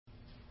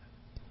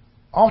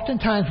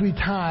Oftentimes we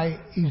tie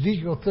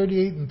Ezekiel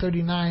 38 and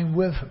 39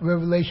 with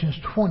Revelations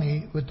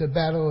 20 with the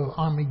Battle of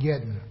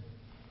Armageddon.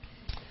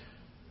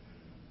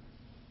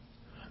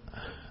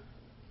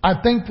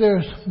 I think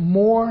there's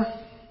more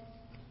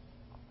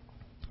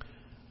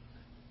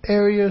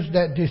areas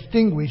that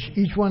distinguish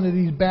each one of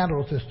these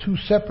battles as two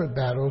separate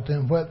battles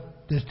than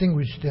what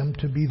distinguished them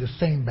to be the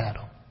same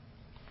battle.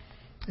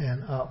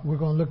 And we're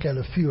going to look at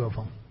a few of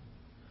them.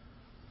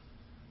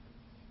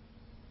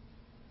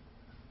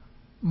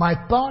 My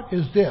thought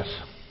is this.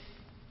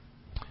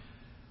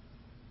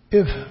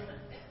 If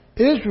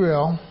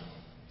Israel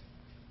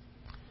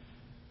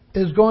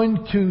is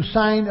going to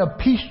sign a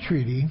peace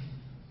treaty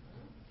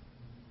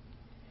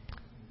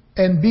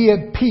and be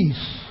at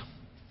peace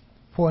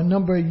for a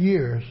number of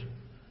years,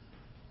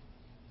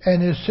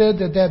 and it's said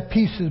that that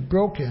peace is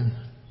broken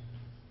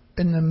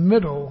in the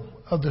middle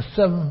of the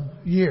 7th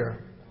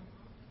year,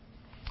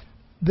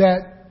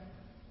 that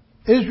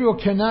Israel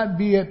cannot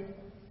be at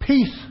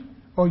peace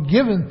or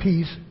given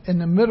peace in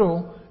the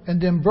middle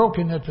and then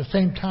broken at the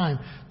same time,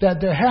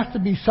 that there has to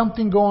be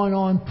something going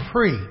on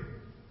pre.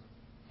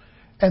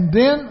 And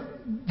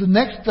then the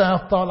next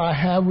thought I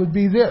have would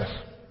be this.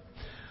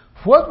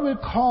 What would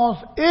cause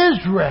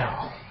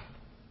Israel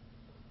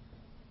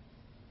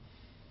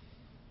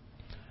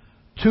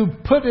to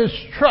put its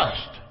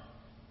trust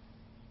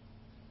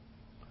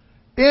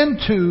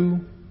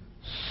into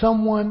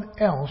someone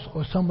else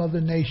or some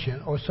other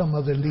nation or some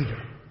other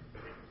leader?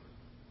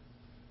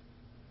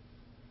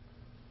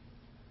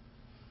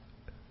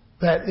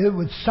 That it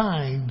would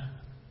sign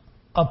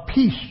a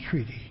peace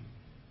treaty.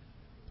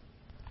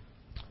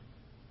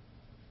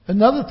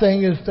 Another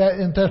thing is that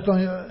in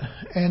Thessalonians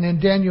and in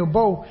Daniel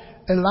both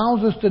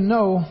allows us to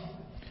know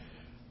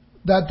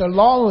that the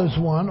lawless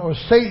one, or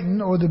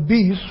Satan, or the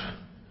beast,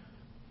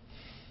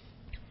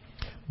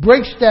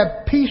 breaks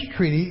that peace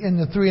treaty in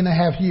the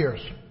 3.5 years.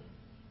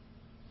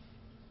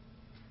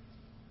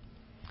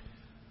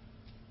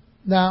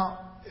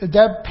 Now, if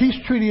that peace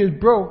treaty is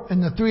broke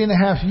in the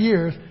 3.5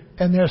 years,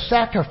 and they're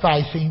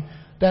sacrificing,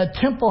 that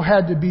temple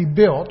had to be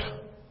built.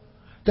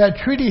 That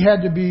treaty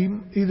had to be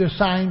either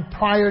signed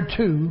prior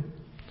to.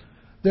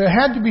 There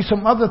had to be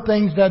some other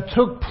things that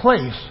took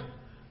place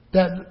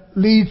that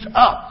leads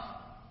up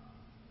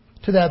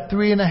to that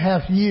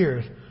 3.5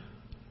 years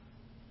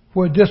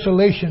where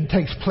desolation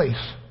takes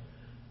place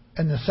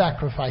and the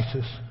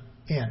sacrifices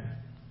end.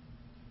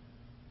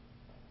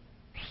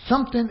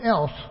 Something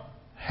else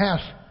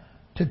has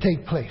to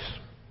take place.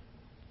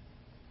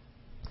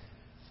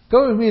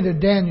 Go with me to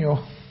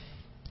Daniel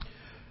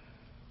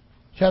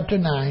chapter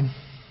 9.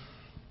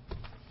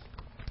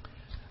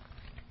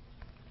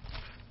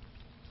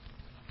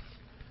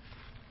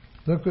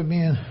 Look with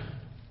me in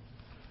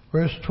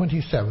verse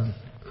 27.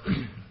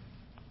 It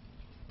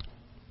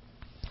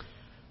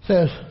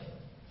says,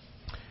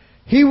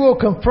 He will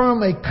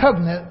confirm a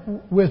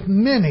covenant with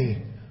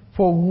many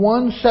for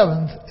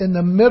 1/7. In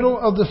the middle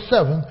of the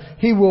 7th,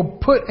 He will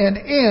put an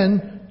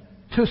end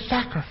to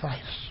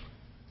sacrifice.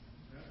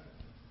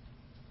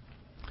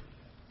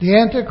 The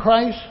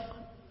Antichrist,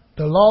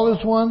 the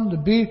lawless one, the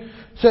beast,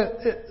 said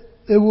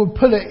it will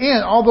put an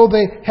end, although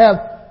they have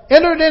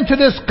entered into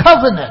this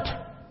covenant.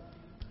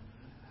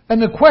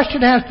 And the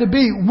question has to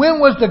be, when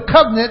was the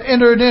covenant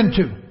entered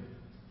into?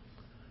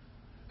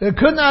 It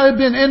could not have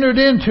been entered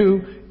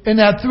into in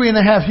that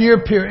 3.5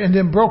 year period and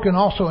then broken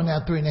also in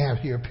that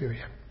 3.5 year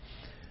period.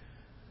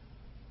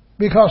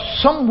 Because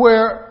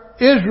somewhere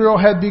Israel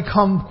had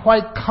become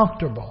quite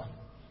comfortable.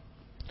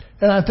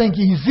 And I think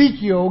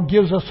Ezekiel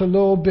gives us a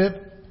little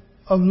bit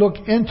of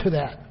look into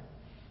that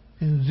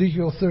in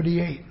Ezekiel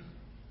 38.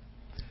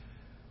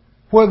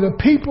 Where the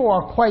people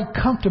are quite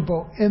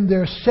comfortable in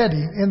their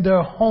setting, in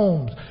their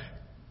homes,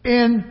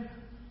 in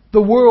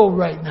the world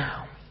right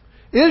now.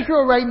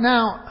 Israel right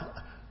now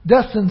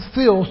doesn't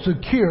feel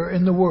secure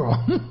in the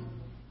world.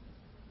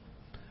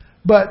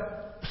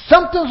 But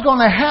something's going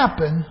to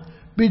happen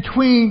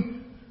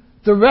between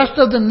the rest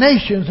of the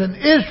nations and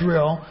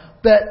Israel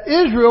that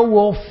Israel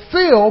will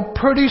feel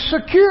pretty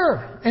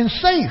secure and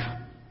safe.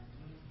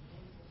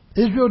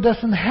 Israel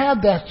doesn't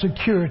have that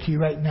security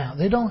right now.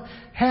 They don't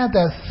have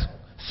that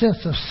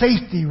sense of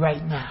safety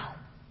right now.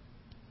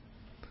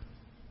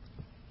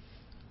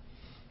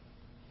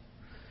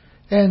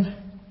 And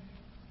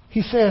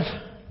he says,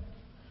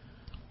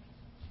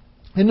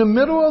 in the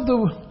middle of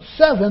the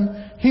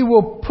 7th, He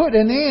will put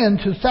an end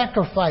to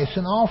sacrifice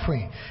and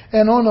offering.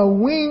 And on a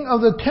wing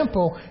of the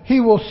temple, He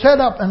will set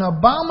up an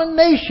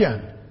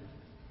abomination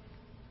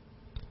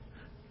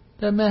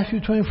that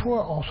Matthew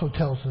 24 also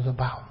tells us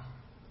about.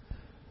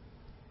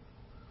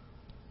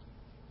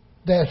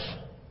 That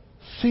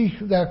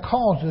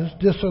causes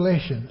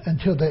desolation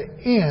until the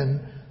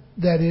end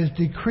that is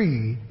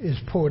decreed is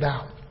poured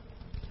out.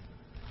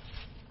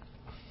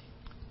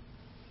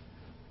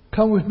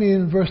 Come with me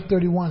in verse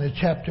 31 of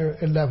chapter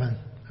 11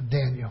 of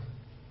Daniel.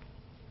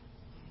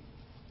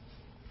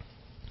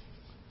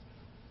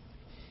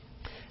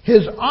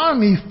 His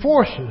army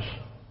forces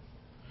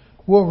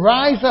will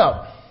rise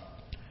up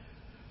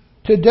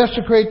to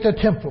desecrate the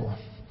temple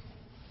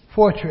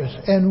fortress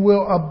and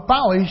will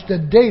abolish the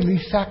daily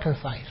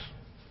sacrifice.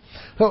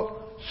 So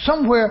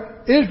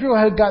somewhere Israel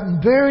had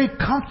gotten very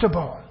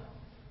comfortable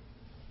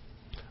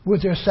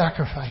with their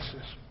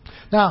sacrifices.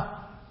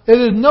 Now, it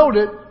is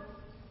noted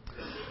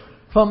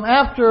from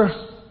after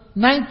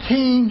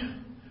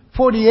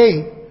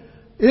 1948,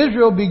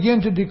 Israel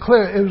began to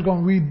declare it was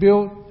going to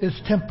rebuild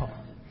its temple.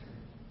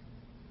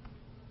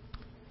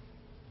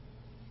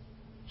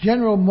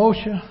 General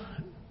Moshe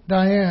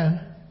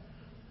Dayan,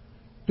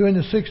 during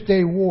the 6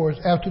 Day Wars,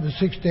 after the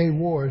 6 Day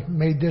Wars,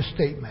 made this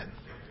statement: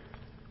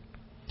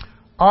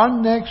 our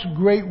next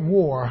great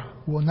war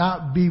will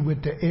not be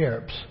with the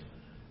Arabs,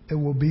 it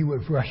will be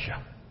with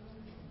Russia.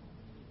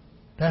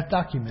 That's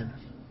documented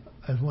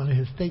as one of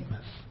his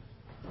statements.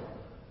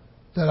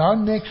 That our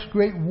next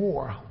great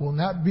war will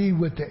not be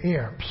with the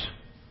Arabs,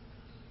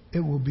 it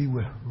will be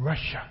with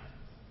Russia.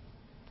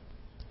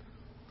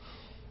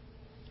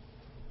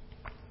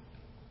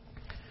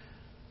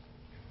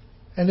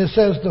 And it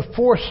says the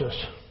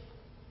forces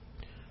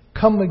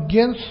come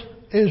against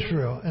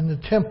Israel and the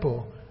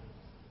temple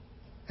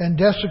and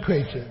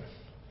desecrates it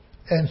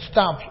and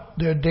stops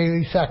their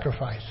daily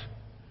sacrifice.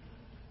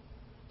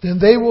 Then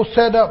they will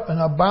set up an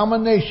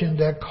abomination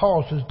that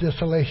causes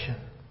desolation.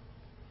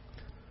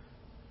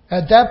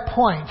 At that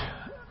point,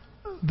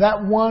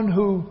 that one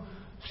who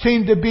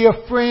seemed to be a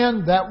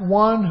friend, that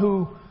one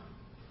who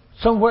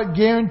somewhat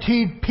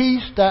guaranteed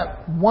peace,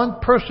 that one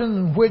person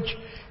in which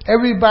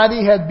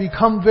everybody had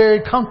become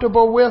very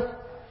comfortable with,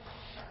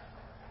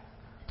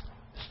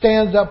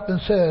 stands up and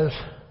says,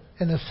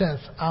 in a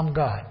sense, I'm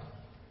God.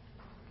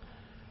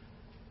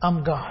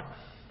 I'm God.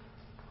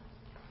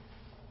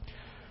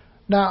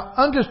 Now,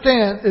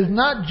 understand, it's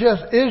not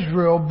just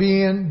Israel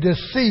being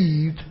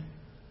deceived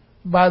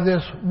by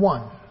this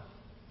one.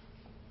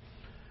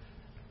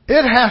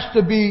 It has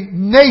to be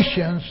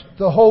nations,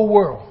 the whole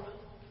world,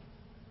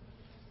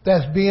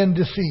 that's being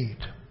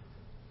deceived.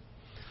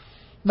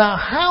 Now,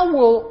 how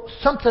will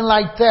something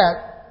like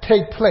that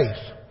take place?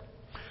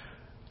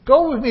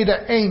 Go with me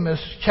to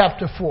Amos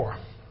chapter 4.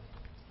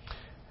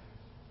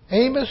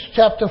 Amos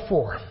chapter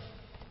 4.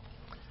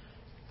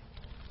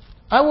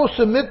 I will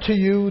submit to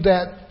you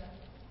that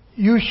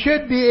you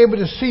should be able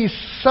to see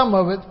some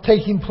of it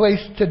taking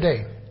place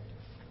today.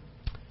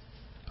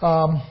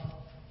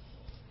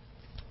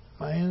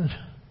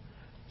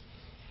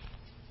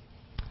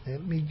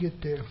 Let me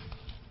get there.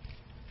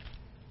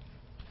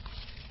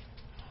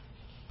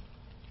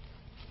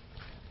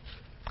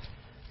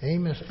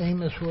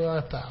 Amos, where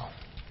art thou?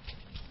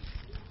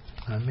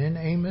 I'm in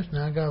Amos,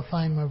 now I gotta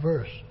find my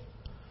verse.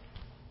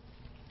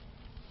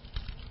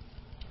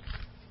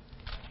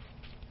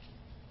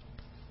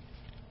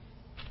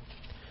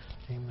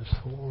 Amos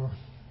 4.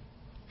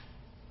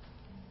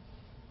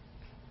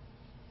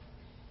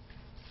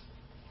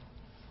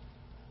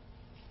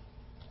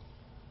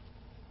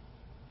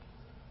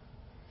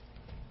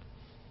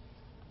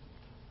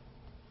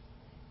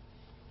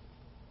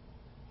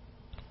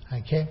 I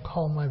can't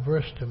call my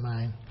verse to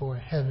mind, for I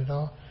had it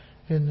all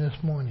in this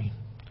morning.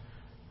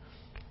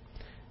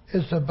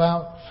 It's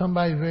about,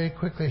 somebody very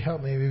quickly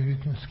help me if you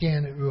can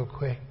scan it real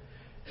quick.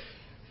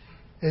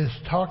 It's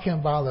talking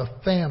about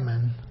a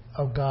famine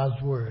of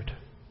God's Word.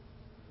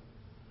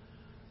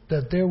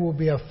 That there will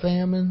be a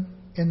famine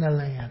in the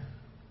land.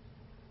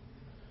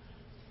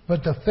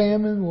 But the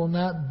famine will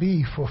not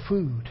be for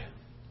food.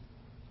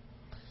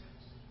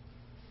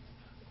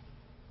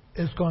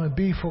 It's going to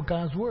be for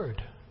God's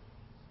Word.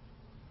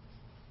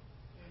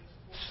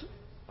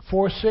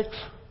 4:6.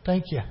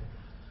 Thank you.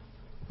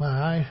 My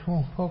eyes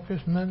won't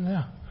focus nothing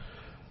now.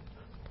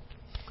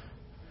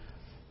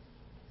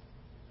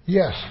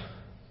 Yes.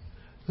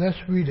 Let's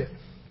read it.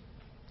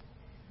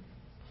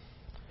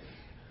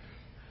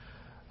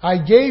 I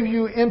gave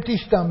you empty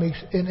stomachs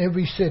in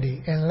every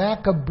city and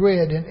lack of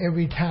bread in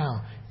every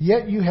town.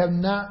 Yet you have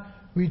not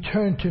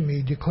returned to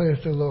me, declares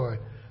the Lord.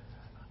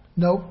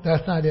 Nope,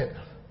 that's not it.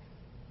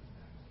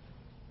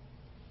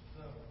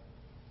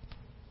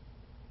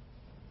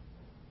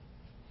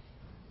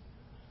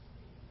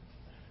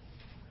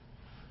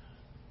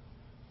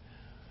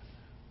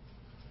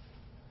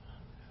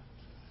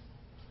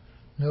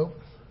 Nope.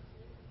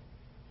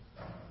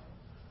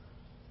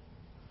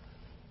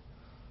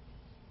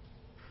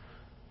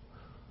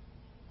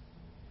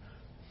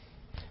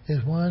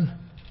 Is 1,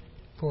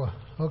 4.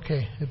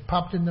 Okay, it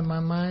popped into my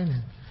mind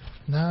and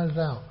now it's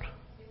out.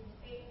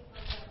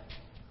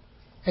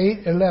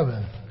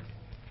 8:11.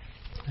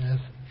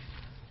 Let's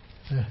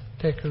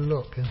take a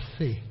look and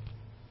see.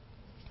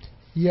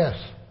 Yes.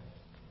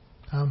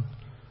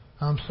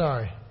 I'm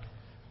sorry.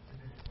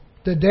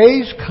 The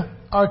days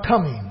are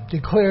coming,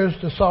 declares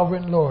the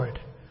sovereign Lord,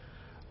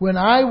 when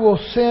I will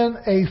send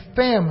a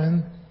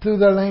famine through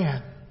the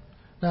land.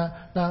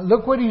 Now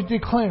look what he's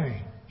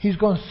declaring. He's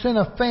going to send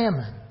a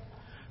famine.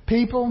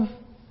 People,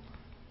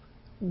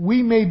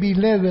 we may be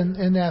living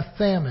in that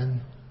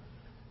famine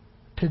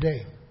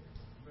today.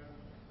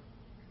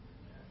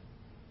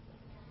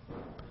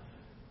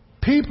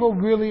 People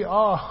really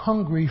are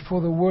hungry for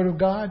the Word of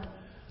God.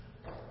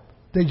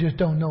 They just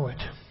don't know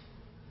it.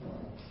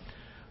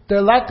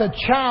 They're like a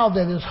child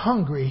that is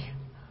hungry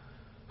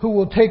who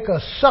will take a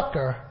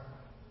sucker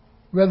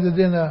rather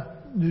than a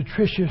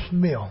nutritious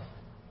meal.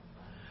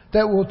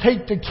 That will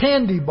take the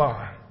candy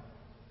bar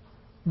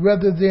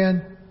rather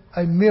than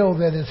a meal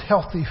that is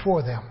healthy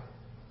for them.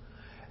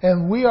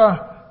 And we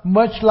are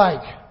much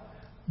like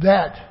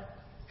that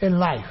in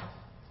life.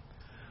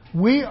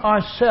 We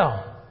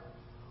ourselves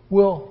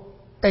will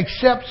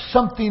accept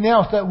something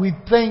else that we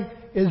think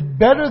is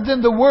better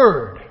than the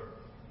Word,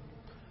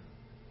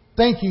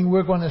 thinking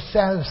we're going to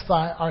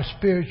satisfy our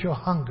spiritual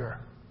hunger.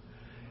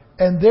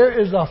 And there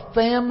is a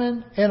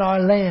famine in our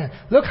land.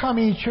 Look how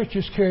many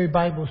churches carry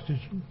Bibles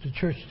to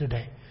church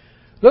today.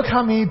 Look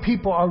how many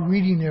people are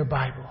reading their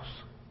Bibles.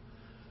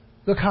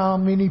 Look how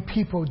many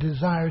people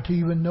desire to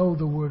even know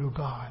the Word of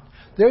God.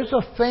 There's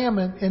a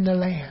famine in the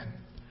land.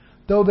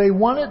 Though they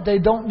want it, they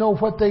don't know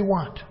what they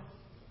want.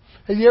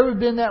 Have you ever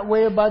been that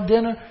way about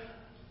dinner?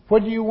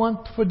 What do you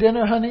want for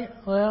dinner, honey?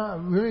 Well, I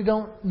really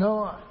don't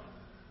know.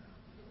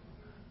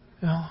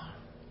 You know.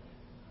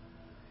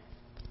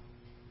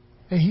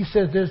 And he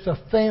says there's a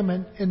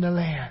famine in the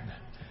land.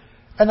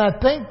 And I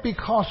think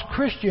because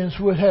Christians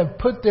would have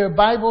put their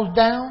Bibles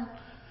down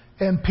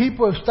and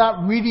people have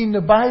stopped reading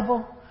the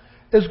Bible,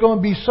 it's going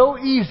to be so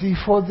easy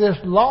for this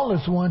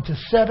lawless one to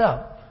set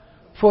up,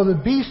 for the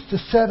beast to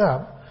set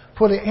up,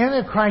 for the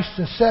Antichrist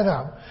to set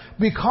up,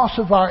 because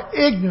of our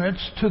ignorance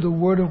to the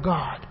Word of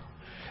God.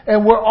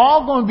 And we're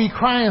all going to be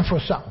crying for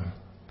something.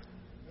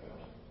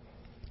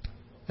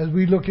 As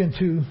we look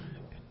into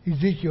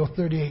Ezekiel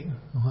 38,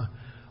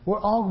 we're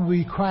all going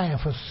to be crying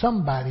for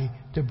somebody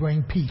to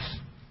bring peace.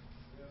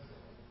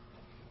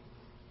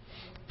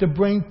 To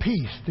bring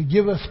peace, to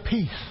give us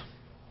peace.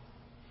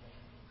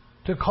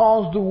 To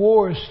cause the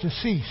wars to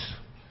cease.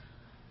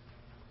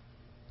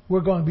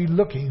 We're going to be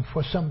looking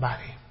for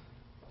somebody.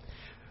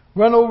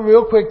 Run over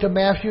real quick to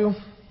Matthew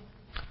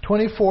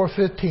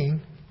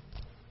 24:15.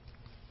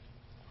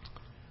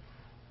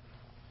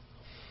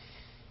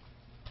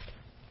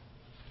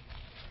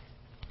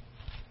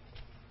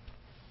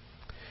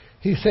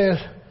 He says,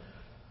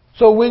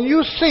 so when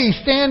you see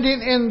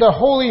standing in the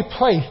holy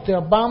place the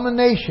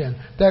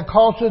abomination that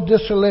causes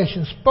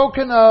desolation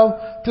spoken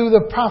of through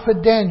the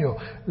prophet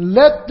Daniel,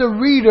 let the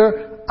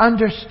reader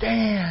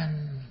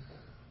understand.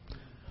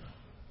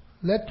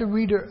 Let the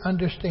reader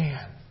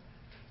understand.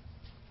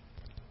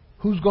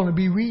 Who's going to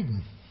be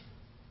reading?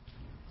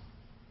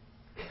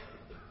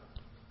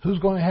 Who's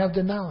going to have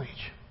the knowledge?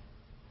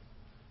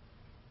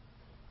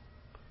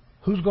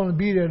 Who's going to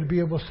be there to be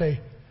able to say,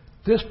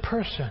 this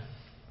person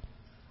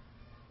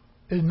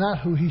is not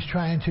who he's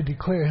trying to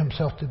declare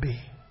himself to be?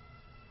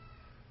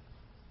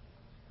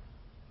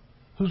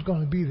 Who's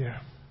going to be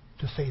there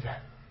to say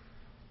that?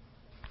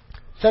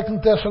 2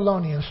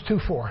 Thessalonians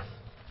 2:4.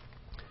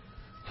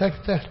 2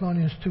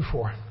 Thessalonians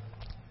 2:4.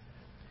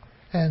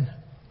 And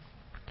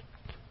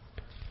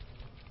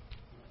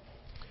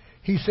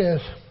he says,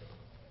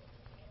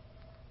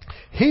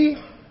 he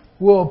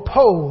will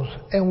oppose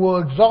and will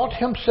exalt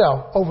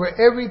himself over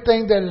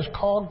everything that is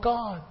called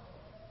God.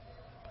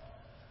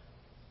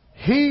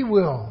 He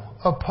will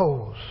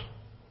oppose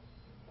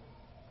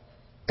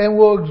and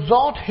will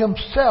exalt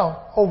himself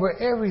over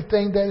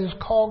everything that is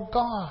called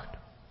God.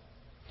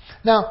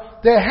 Now,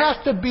 there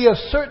has to be a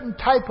certain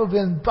type of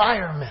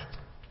environment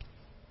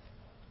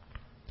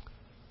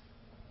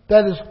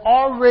that is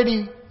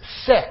already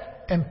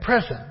set and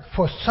present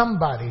for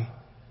somebody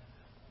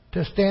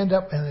to stand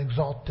up and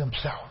exalt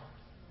themselves,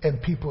 and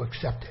people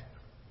accept it.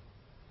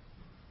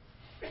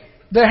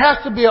 There has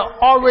to be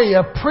already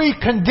a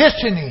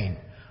preconditioning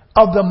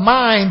of the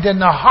mind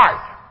and the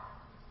heart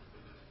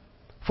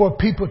for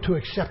people to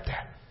accept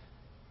that.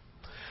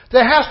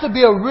 There has to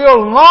be a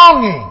real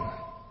longing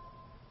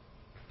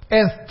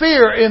and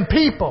fear in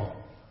people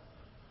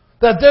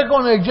that they're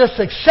going to just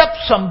accept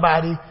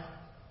somebody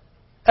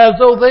as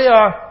though they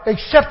are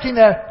accepting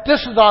that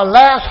this is our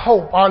last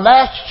hope, our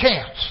last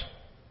chance.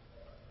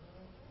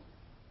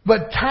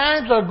 But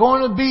times are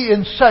going to be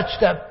in such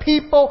that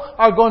people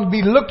are going to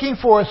be looking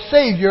for a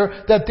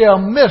Savior that they'll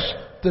miss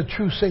the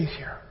true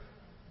Savior.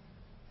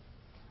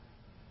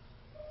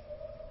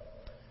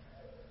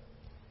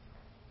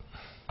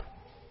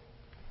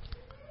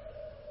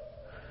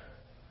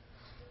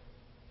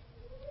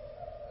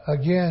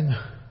 Again,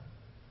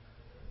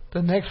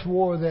 the next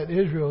war that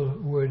Israel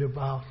is worried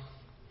about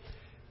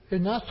is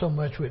not so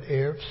much with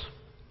Arabs,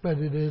 but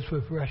it is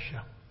with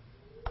Russia.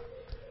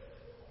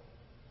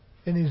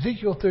 In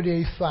Ezekiel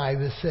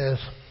 38:5 it says,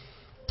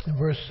 in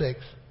verse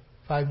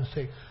 5 and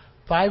 6,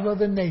 5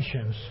 other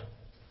nations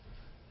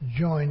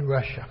joined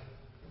Russia.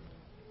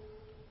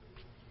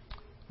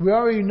 We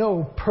already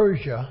know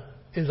Persia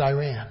is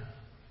Iran.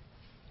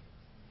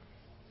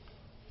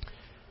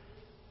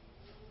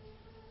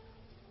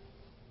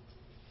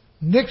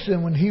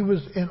 Nixon, when he was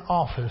in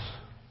office,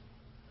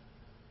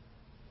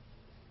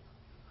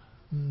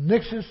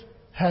 Nixon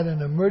had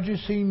an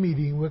emergency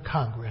meeting with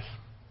Congress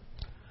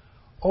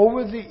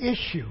over the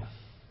issue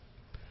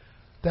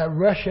that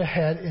Russia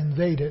had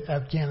invaded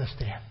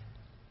Afghanistan.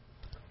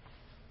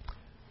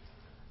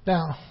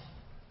 Now,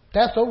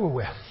 That's over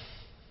with.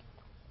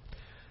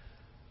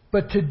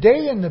 But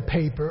today in the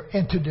paper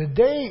and to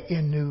today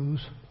in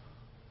news,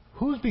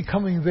 who's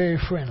becoming very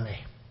friendly?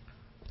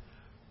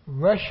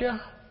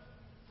 Russia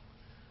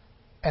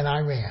and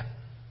Iran.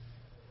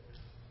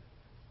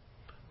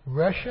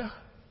 Russia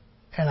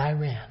and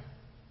Iran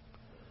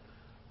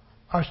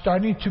are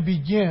starting to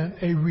begin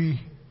a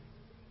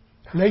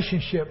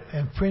relationship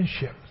and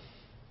friendship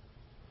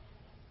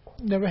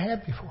never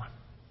had before.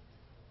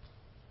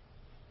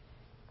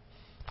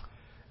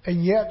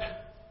 And yet,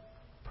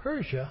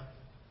 Persia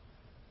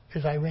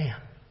is Iran.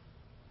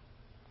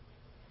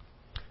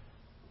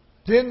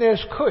 Then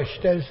there's Cush,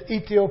 that is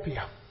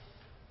Ethiopia.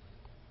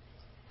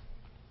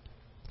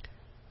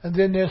 And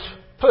then there's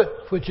Put,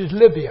 which is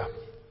Libya.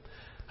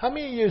 How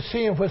many of you are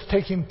seeing what's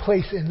taking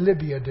place in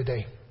Libya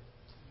today?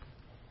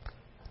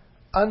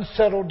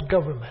 Unsettled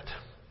government.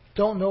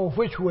 Don't know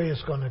which way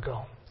it's going to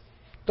go.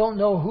 Don't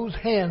know whose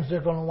hands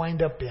they're going to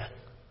wind up in.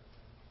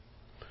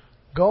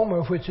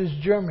 Gomer, which is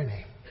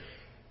Germany.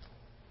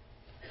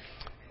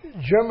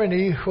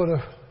 Germany, for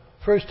the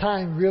first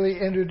time, really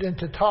entered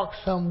into talks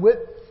some with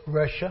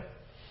Russia,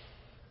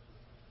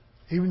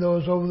 even though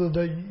it was over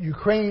the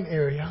Ukraine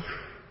area.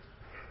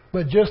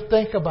 But just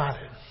think about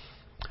it.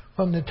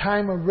 From the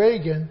time of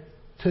Reagan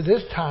to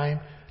this time,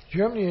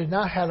 Germany has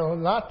not had a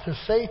lot to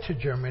say to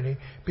Germany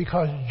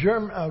because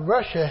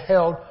Russia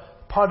held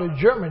part of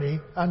Germany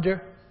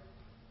under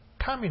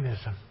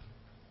communism.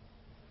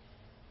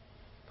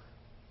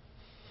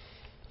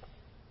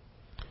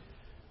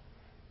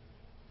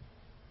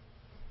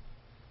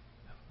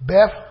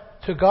 Beth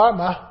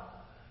Togarmah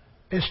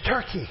is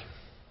Turkey.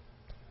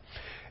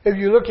 If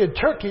you look at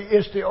Turkey,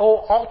 it's the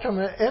old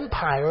Ottoman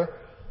Empire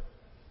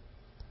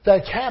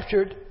that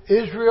captured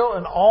Israel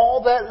and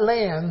all that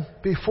land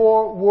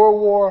before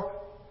World War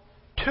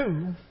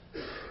II,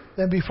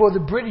 then before the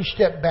British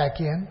stepped back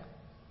in,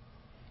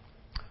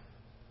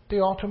 the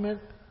Ottoman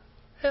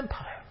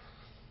Empire.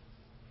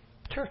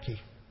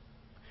 Turkey.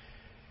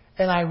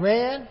 And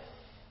Iran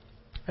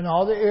and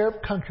all the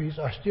Arab countries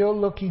are still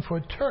looking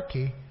for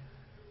Turkey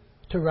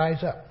to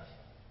rise up.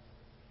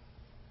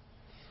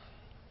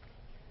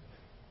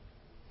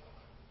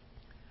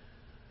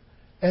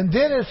 And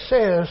then it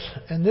says,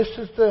 and this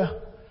is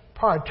the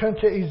part, turn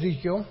to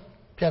Ezekiel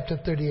chapter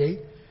 38.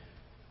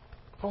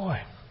 Boy,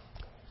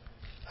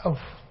 of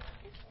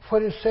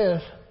what it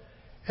says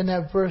in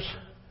that verse.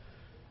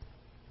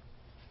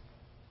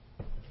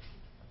 I'm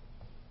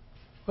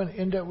going to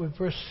end up with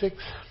verse 6.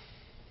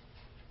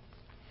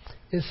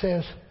 It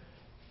says,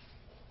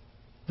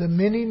 the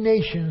many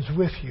nations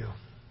with you.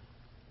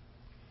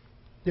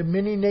 The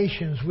many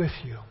nations with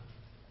you.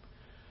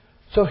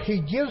 So he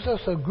gives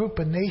us a group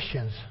of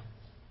nations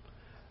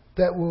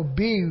that will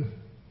be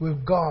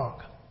with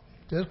Gog.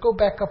 Let's go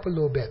back up a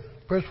little bit.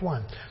 Verse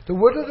 1. The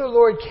word of the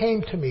Lord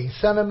came to me,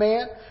 Son of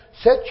man,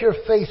 set your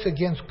face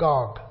against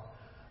Gog,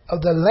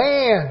 of the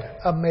land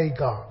of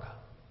Magog,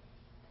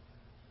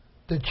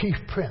 the chief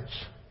prince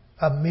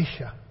of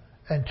Mesha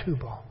and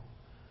Tubal.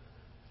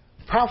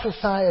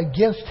 Prophesy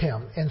against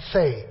him and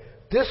say,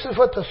 this is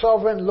what the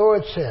sovereign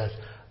Lord says.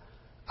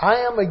 I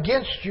am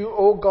against you,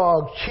 O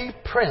Gog, chief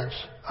prince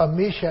of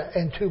Mesha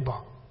and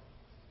Tubal.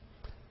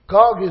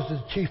 Gog is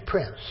the chief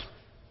prince.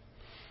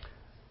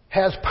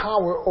 Has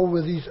power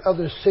over these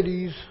other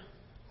cities,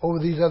 over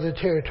these other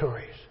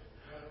territories.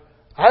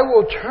 I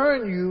will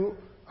turn you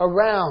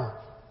around,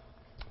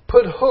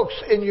 put hooks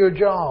in your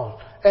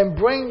jaws, and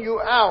bring you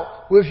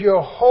out with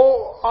your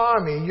whole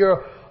army,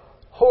 your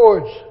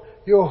hordes,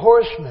 your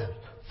horsemen,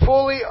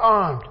 fully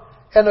armed,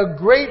 and a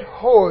great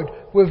horde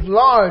with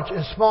large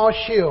and small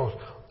shields,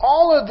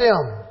 all of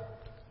them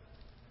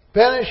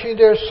banishing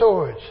their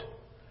swords.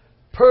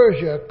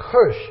 Persia,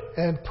 Cush,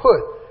 and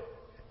Put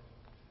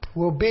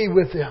will be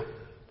with them,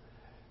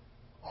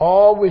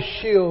 all with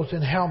shields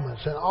and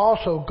helmets, and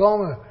also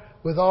Gomer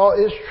with all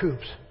its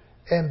troops,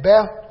 and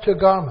Beth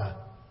Togarmah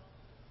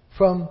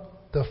from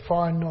the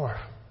far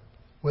north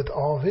with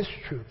all his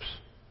troops,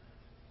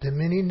 the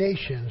many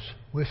nations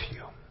with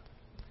you.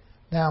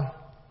 Now,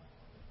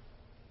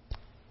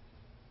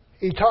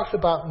 he talks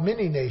about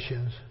many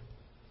nations.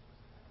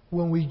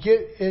 When we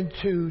get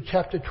into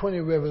chapter 20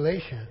 of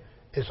Revelation,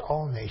 it's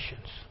all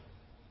nations.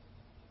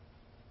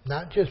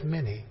 Not just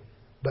many,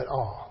 but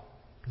all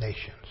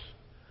nations.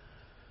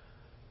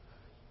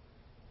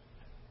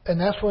 And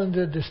that's one of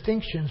the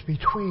distinctions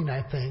between,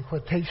 I think,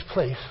 what takes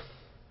place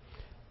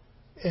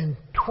in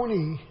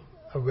 20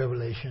 of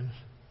Revelations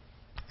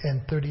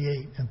and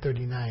 38 and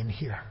 39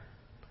 here.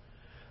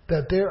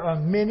 That there are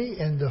many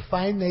and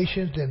defined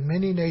nations and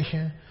many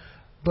nations,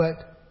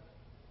 but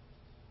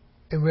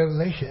in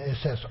Revelation it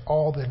says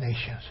all the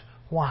nations.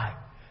 Why?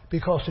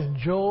 Because in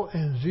Joel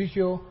and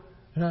Ezekiel,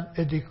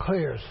 it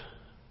declares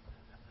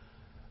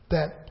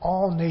that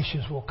all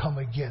nations will come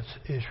against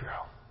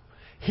Israel.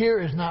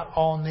 Here is not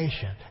all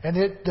nations. And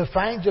it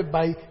defines it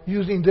by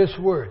using this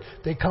word.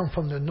 They come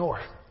from the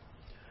north.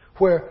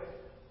 Where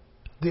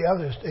the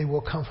others, they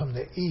will come from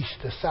the east,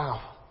 the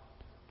south,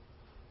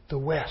 the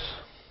west,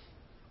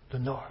 the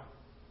north,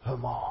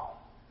 them all.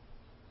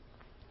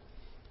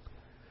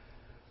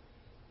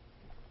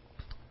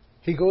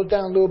 he goes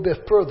down a little bit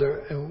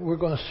further, and we're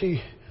going to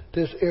see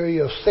this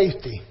area of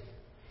safety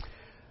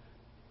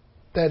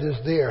that is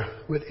there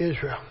with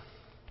Israel.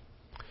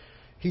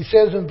 He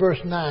says in verse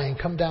 9,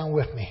 come down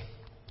with me.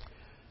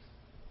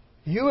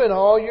 You and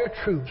all your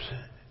troops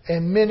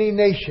and many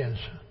nations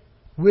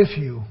with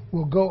you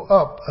will go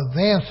up,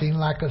 advancing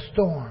like a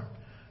storm.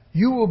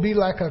 You will be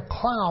like a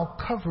cloud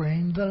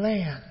covering the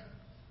land.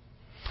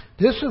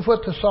 This is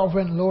what the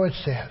sovereign Lord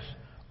says.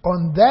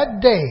 On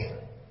that day,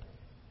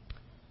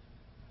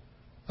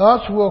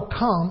 thoughts will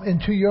come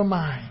into your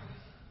mind,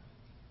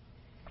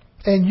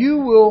 and you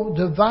will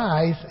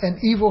devise an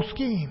evil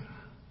scheme.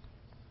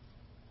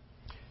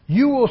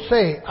 You will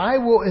say, I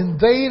will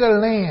invade a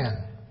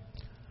land,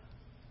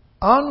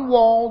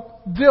 unwalled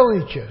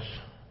villages.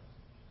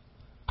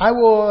 I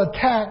will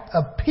attack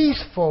a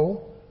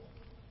peaceful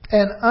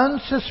and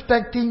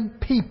unsuspecting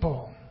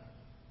people.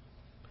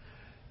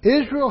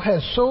 Israel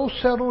has so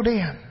settled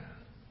in.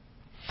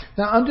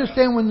 Now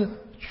understand, when the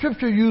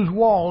Scripture used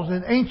walls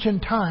in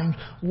ancient times,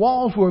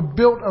 walls were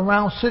built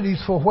around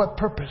cities for what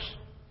purpose?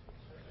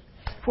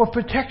 For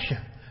protection.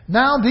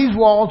 Now these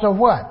walls are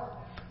what?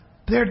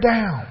 They're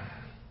down.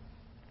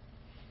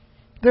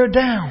 They're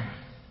down.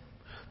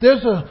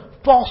 There's a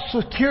false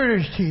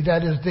security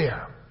that is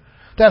there.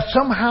 That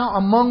somehow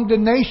among the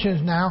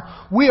nations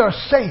now, we are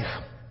safe.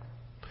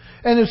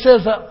 And it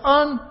says an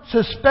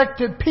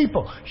unsuspected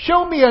people.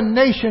 Show me a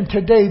nation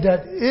today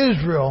that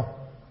Israel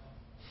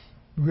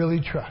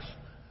really trusts.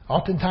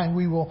 Oftentimes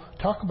we will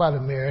talk about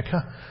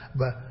America,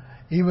 but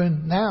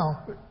even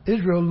now,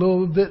 Israel a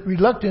little bit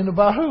reluctant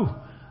about who?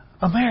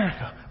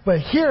 America. But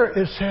here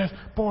it says,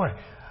 boy,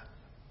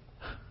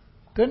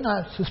 they're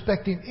not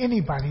suspecting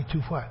anybody to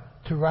what?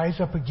 To rise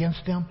up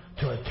against them,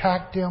 to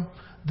attack them.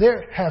 They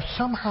have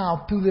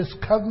somehow, through this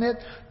covenant,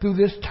 through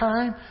this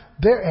time,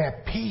 they're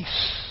at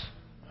peace.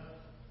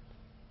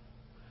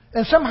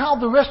 And somehow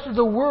the rest of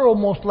the world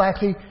most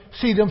likely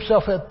see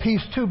themselves at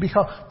peace too,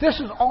 because this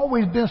has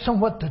always been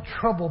somewhat the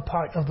trouble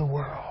part of the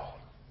world.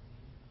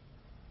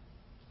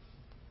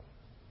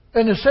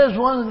 And it says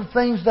one of the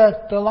things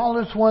that the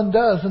lawless one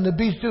does and the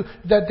beast do,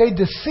 that they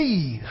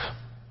deceive.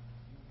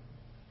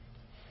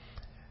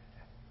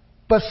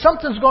 But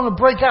something's going to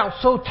break out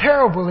so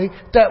terribly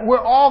that we're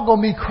all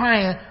going to be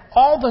crying.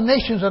 All the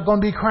nations are going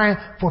to be crying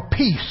for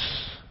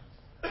peace.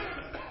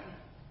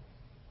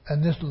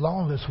 And this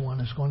lawless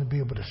one is going to be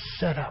able to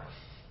set up.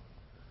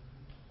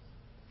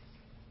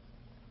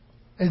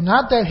 It's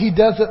not that he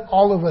does it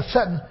all of a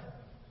sudden.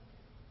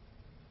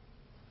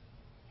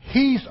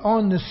 He's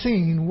on the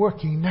scene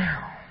working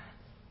now.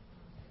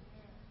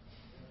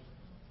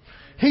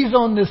 He's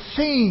on the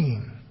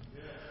scene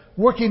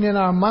working in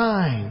our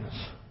minds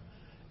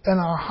and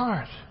our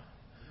hearts.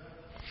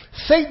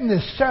 Satan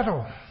is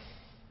settled.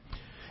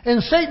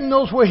 And Satan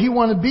knows where he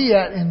wants to be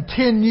at in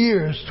 10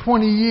 years,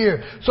 20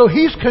 years. So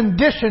he's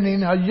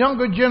conditioning a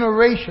younger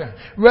generation,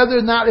 whether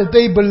or not if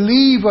they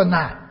believe or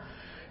not.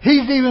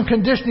 He's even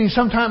conditioning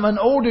sometime an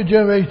older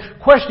generation,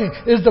 questioning,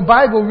 is the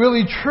Bible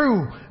really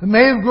true? They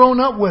may have grown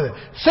up with it.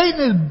 Satan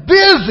is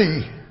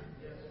busy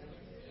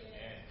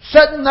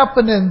setting up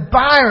an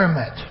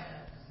environment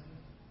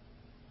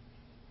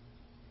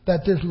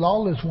that this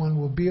lawless one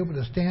will be able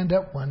to stand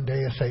up one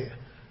day and say,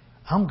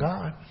 I'm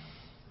God.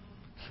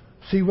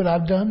 See what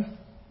I've done?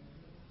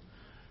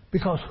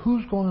 Because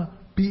who's going to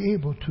be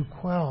able to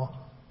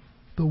quell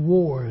the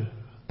war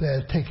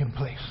that has taken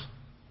place?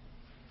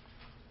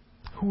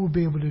 Who will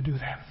be able to do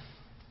that?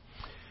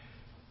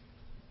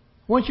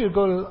 I want you to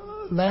go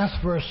to the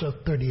last verse of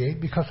 38,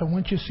 because I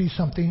want you to see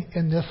something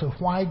in this of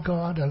why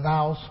God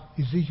allows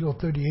Ezekiel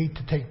 38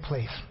 to take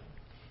place.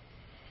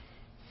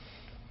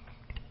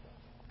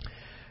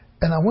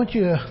 And I want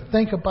you to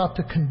think about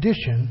the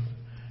condition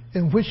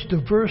in which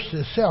the verse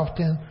itself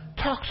then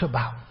talks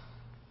about.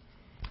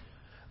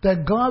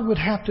 That God would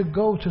have to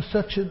go to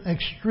such an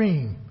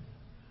extreme.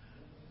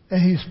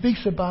 And he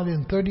speaks about it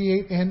in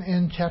 38 and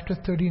in chapter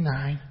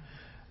 39,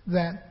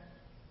 that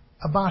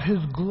about his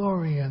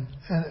glory and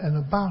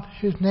about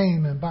his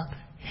name and about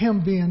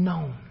him being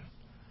known.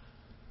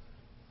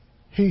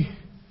 He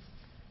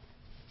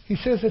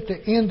says at the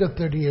end of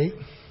 38,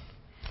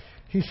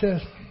 he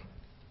says,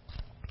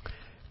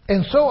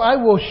 and so I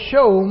will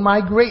show my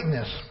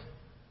greatness.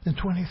 In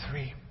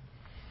 23,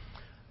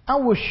 I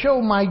will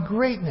show my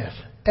greatness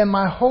and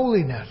my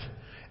holiness,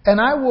 and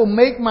I will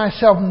make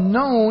myself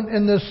known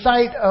in the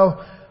sight of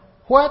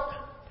what?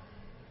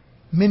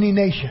 Many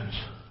nations.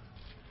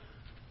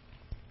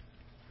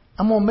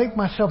 I'm going to make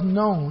myself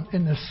known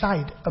in the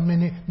sight of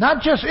many,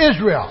 not just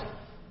Israel,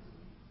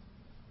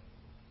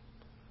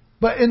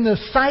 but in the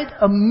sight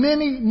of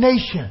many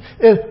nations.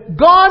 If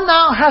God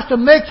now has to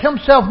make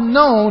himself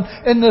known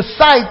in the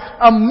sight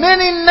of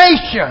many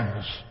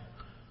nations,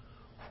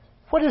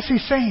 what is he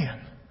saying?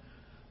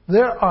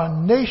 There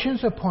are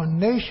nations upon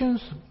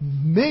nations,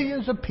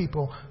 millions of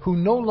people who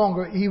no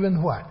longer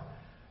even what?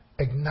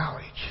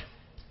 Acknowledge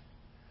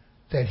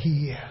that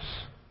he is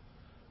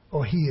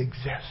or he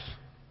exists.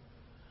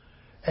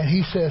 And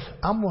he says,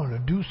 I'm going to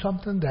do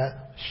something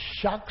that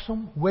shocks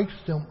them, wakes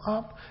them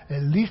up,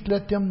 at least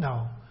let them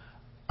know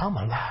I'm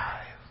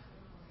alive.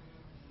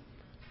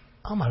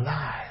 I'm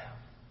alive.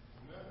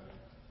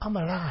 I'm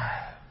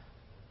alive.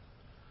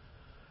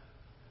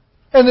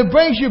 And it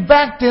brings you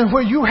back then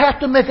where you have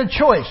to make a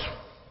choice.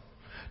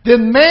 Did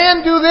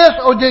man do this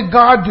or did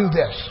God do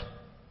this?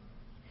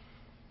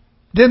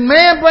 Did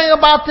man bring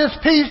about this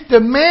peace?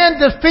 Did man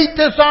defeat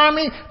this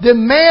army? Did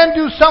man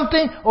do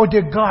something or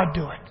did God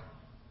do it?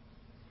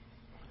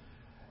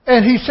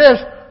 And he says,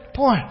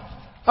 boy,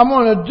 I'm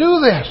going to do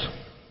this.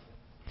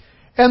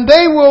 And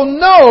they will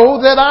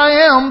know that I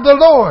am the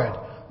Lord.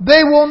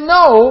 They will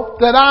know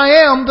that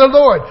I am the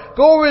Lord.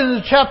 Go over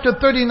to chapter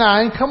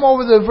 39. Come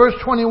over to verse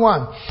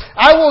 21.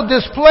 I will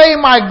display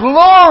my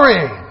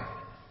glory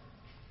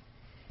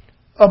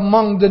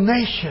among the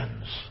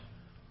nations.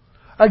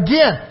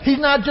 Again, he's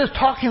not just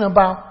talking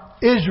about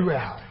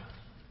Israel.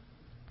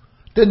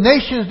 The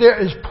nations there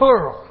is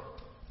plural.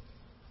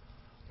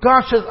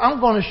 God says,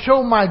 I'm going to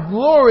show my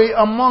glory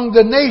among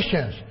the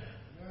nations.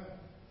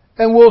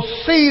 And we'll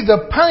see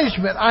the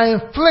punishment I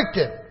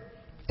inflicted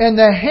and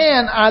the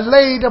hand I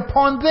laid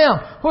upon them.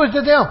 Who is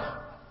it them?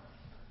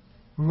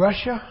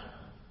 Russia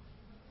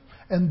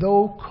and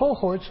those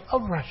cohorts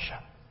of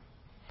Russia.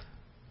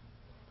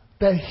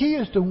 That he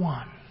is the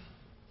one.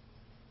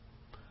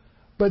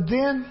 But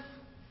then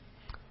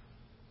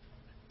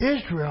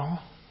Israel,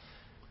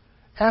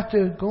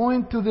 after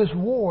going through this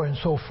war and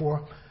so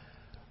forth,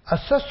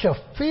 such a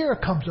fear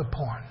comes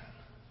upon.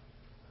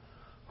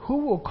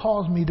 Who will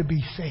cause me to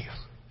be safe?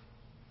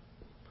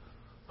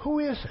 Who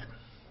is it?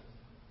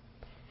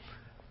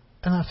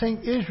 And I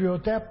think Israel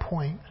at that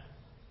point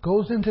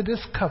goes into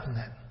this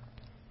covenant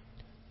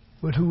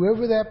with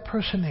whoever that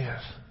person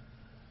is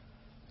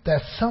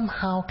that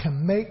somehow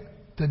can make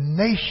the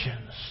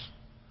nations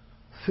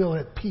feel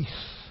at peace.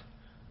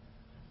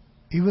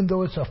 Even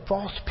though it's a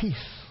false peace.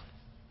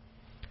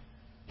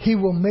 He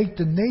will make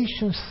the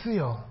nations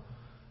feel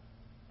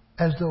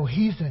as though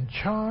he's in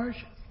charge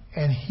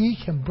and he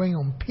can bring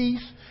them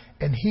peace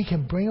and he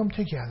can bring them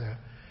together.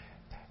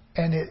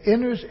 And it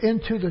enters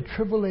into the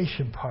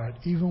tribulation part,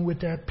 even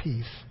with that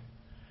peace.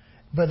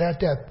 But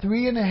at that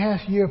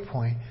 3.5 year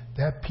point,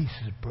 that peace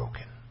is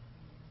broken.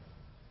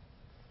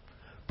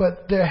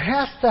 But there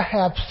has to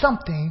have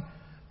something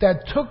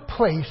that took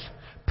place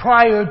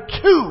prior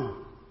to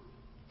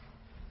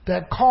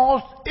that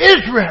caused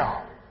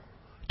Israel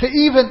to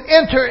even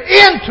enter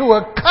into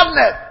a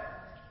covenant.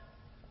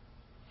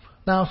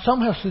 Now, some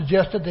have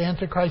suggested the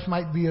Antichrist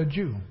might be a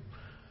Jew.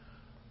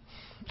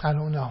 I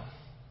don't know.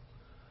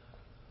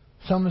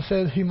 Some have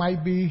said he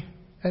might be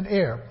an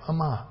Arab.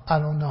 I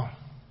don't know.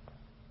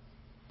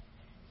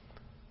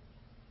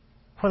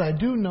 What I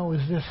do know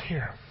is this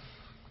here.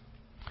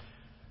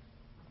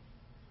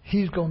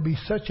 He's going to be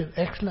such an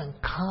excellent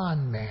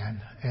con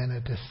man and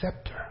a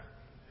deceptor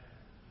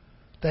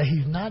that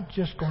he's not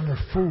just going to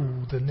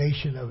fool the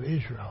nation of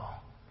Israel.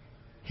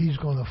 He's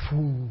going to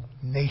fool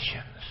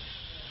nations.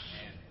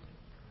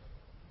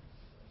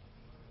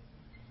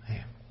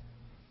 Yeah.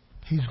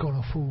 He's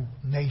going to fool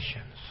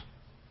nations.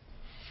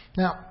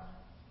 Now,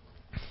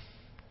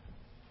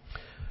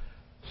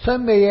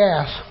 some may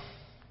ask,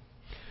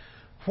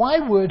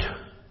 why would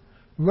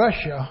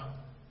Russia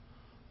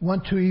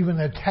want to even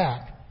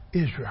attack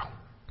Israel?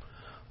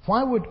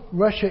 Why would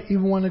Russia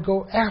even want to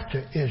go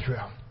after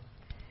Israel?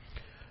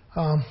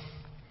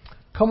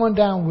 Come on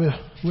down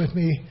with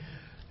me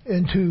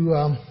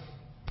into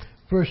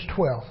verse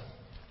 12.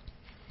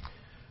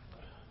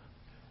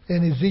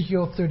 In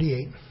Ezekiel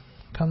 38.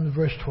 Come to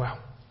verse 12.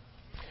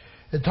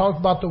 It talks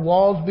about the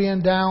walls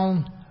being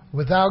down,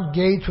 without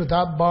gates,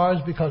 without bars,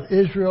 because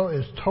Israel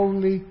is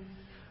totally,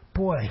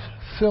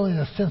 feeling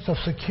a sense of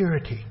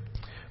security.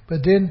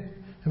 But then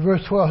in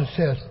verse 12 it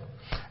says,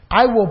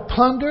 I will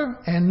plunder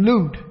and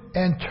loot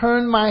and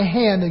turn my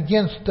hand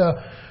against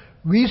the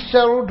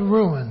resettled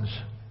ruins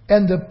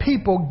and the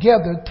people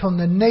gathered from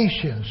the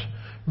nations,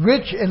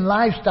 rich in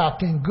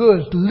livestock and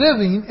goods,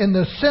 living in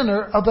the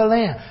center of the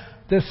land.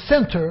 The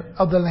center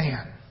of the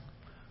land.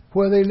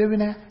 Where are they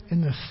living at?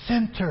 In the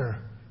center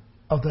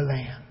of the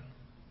land.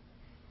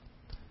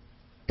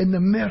 In the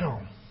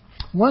middle.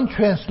 One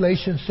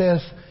translation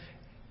says,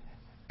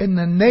 in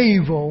the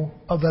navel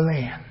of the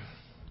land.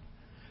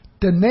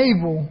 The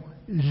navel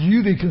is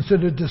usually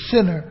considered the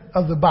center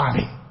of the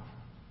body.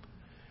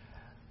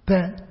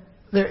 That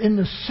they're in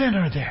the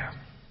center there.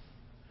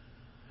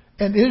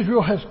 And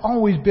Israel has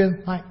always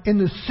been like in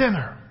the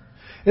center.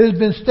 It has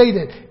been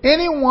stated,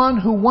 anyone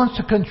who wants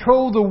to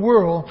control the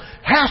world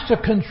has to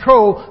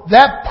control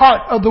that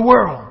part of the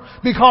world.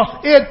 Because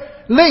it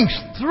links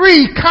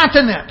 3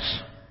 continents.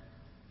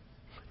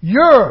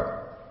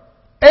 Europe,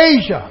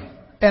 Asia,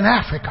 and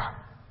Africa.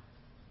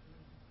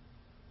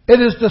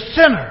 It is the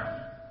center.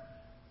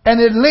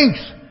 And it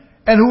links.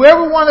 And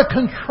whoever wants to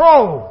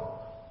control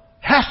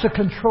has to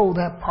control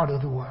that part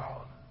of the world.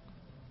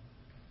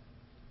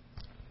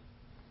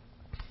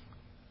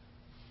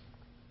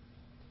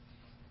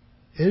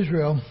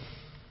 Israel,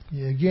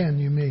 again,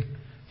 you may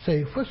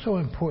say, what's so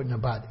important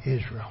about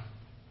Israel?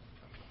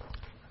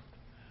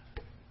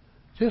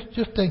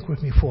 Just think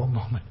with me for a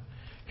moment.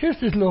 Here's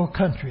this little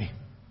country.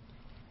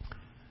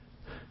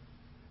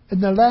 In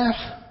the last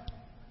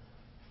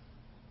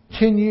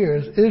 10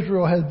 years,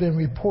 Israel has been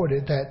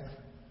reported that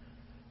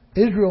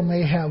Israel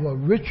may have a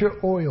richer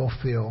oil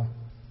field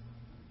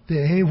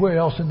than anywhere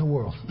else in the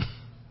world.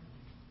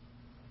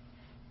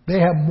 They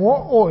have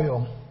more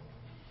oil,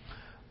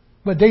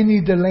 but they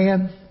need the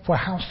land for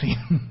housing.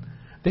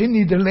 They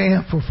need the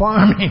land for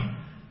farming.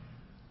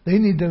 They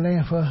need the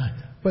land for...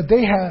 But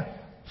they have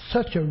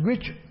such a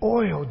rich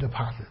oil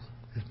deposit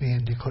is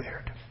being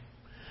declared.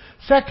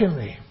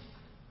 Secondly,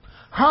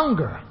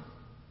 hunger.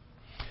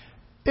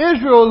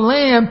 Israel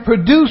land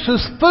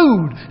produces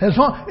food. As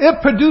long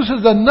it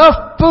produces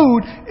enough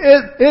food,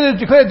 it is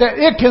declared that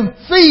it can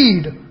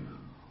feed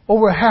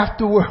over half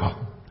the world.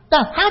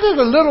 Now, how does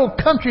a little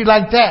country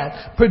like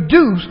that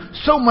produce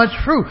so much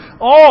fruit?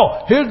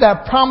 Oh, here's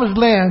that promised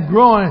land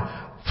growing,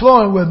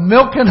 flowing with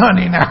milk and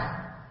honey now.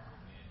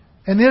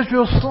 And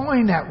Israel's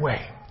flowing that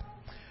way.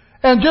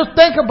 And just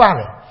think about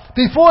it.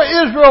 Before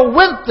Israel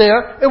went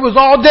there, it was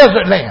all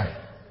desert land.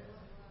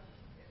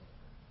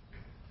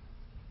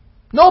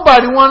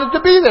 Nobody wanted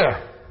to be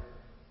there.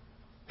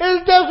 It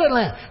was desert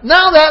land.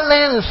 Now that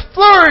land is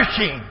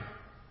flourishing.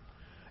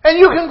 And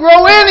you can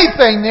grow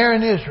anything there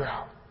in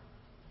Israel.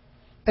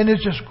 And it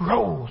just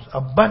grows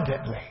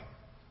abundantly.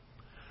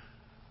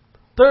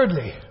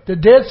 Thirdly, the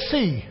Dead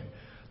Sea,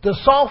 the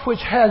salt which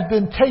has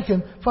been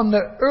taken from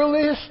the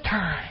earliest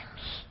times.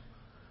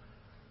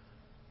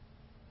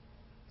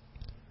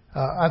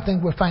 I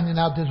think we're finding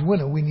out this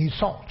winter we need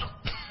salt.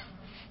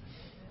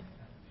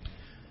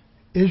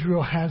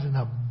 Israel has an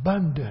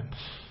abundance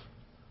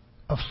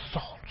of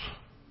salt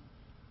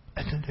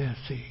at the Dead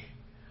Sea.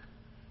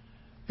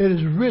 It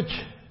is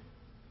rich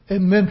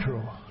in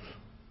minerals.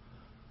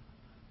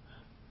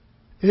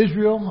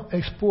 Israel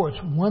exports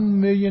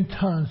 1 million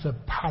tons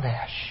of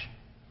potash.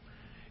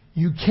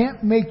 You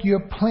can't make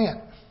your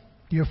plant,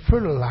 your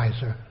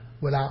fertilizer,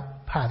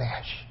 without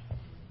potash.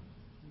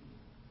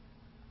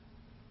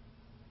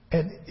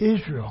 And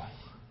Israel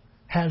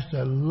has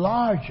the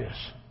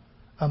largest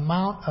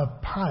amount of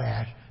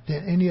potash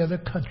than any other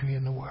country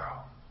in the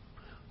world.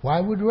 Why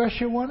would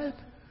Russia want it?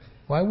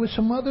 Why would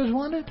some others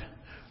want it?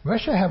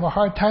 Russia have a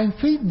hard time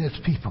feeding its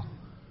people.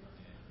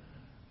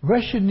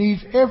 Russia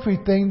needs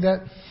everything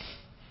that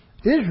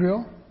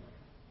Israel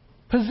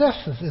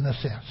possesses, in a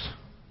sense.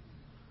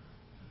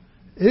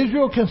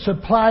 Israel can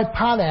supply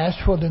potash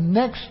for the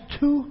next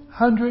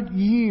 200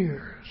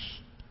 years.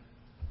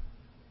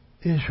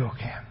 Israel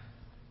can.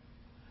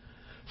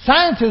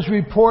 Scientists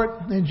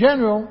report, in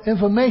general,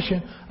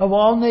 information of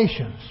all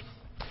nations.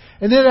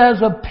 And it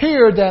has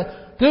appeared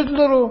that this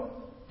little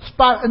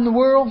spot in the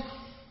world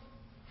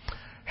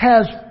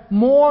has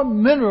more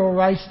mineral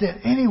rights than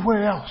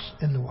anywhere else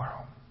in the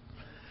world.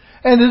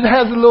 And it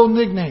has a little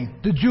nickname,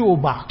 the jewel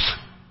box.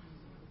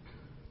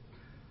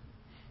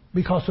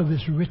 Because of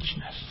its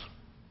richness.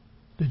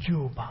 The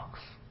jewel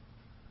box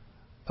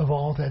of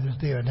all that is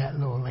there in that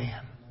little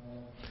land.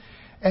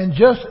 And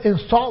just in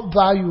salt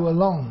value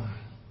alone,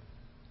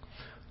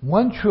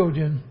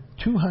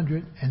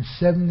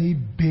 $1,270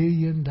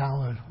 billion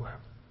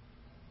worth.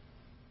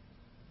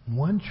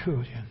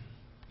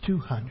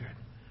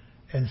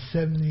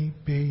 $1,270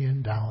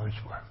 billion worth.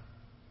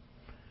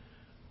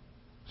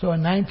 So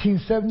in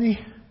 1970,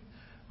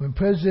 when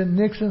President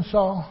Nixon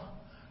saw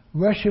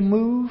Russia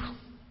move,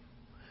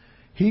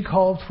 he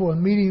called for a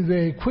meeting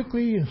very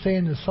quickly and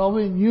saying the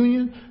Soviet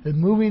Union is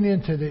moving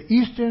into the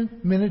Eastern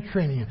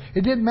Mediterranean.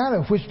 It didn't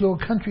matter which little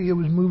country it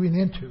was moving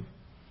into.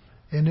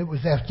 And it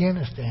was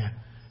Afghanistan.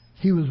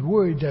 He was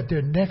worried that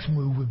their next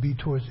move would be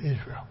towards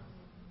Israel.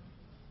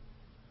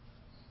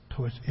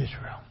 Towards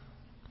Israel.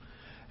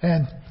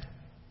 And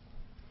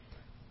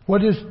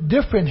what is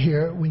different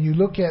here, when you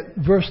look at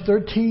verse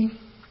 13,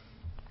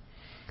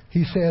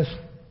 he says,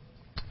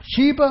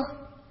 Sheba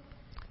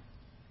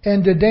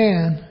and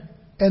Dedan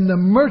and the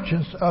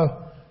merchants of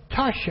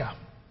Tarshish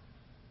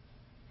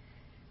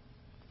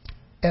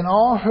and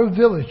all her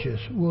villages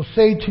will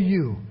say to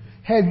you,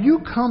 have you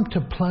come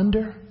to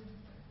plunder?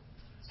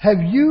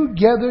 Have you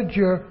gathered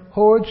your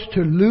hoards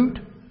to loot,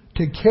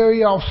 to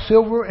carry off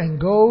silver and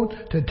gold,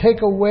 to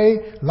take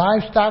away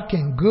livestock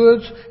and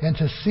goods, and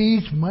to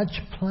seize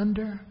much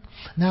plunder?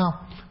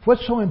 Now,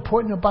 what's so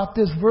important about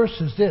this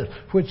verse is this,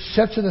 which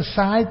sets it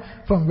aside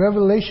from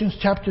Revelation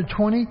chapter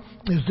 20,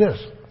 is this.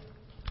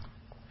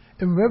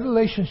 In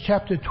Revelation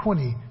chapter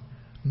 20,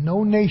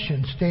 no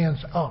nation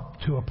stands up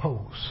to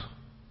oppose.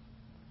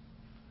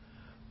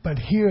 But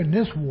here in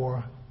this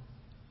war,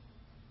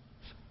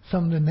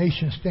 some of the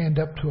nations stand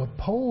up to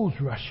oppose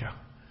Russia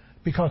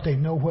because they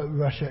know what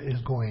Russia is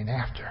going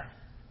after.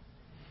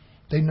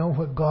 They know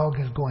what Gog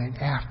is going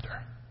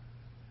after.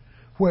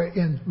 Where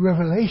in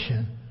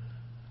Revelation,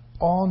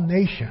 all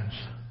nations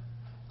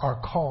are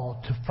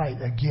called to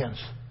fight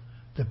against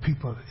the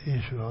people of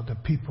Israel, the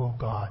people of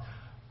God,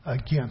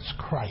 against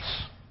Christ.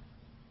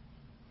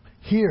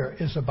 Here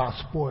is about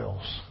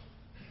spoils.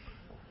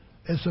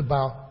 It's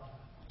about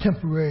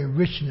temporary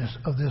richness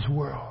of this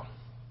world.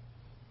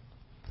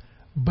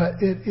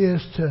 But it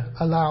is to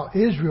allow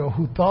Israel,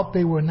 who thought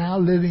they were now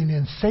living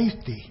in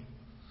safety,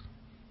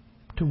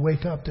 to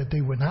wake up that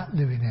they were not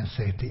living in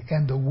safety.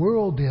 And the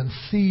world then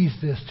sees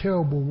this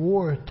terrible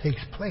war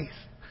takes place.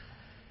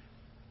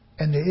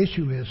 And the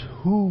issue is,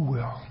 who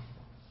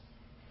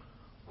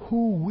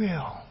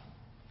will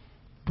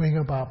bring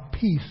about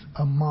peace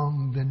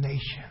among the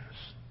nations?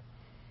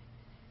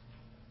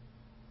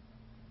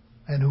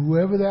 And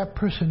whoever that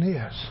person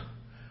is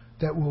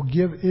that will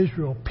give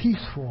Israel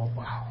peace for a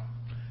while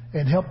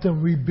and help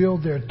them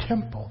rebuild their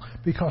temple,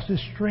 because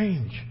it's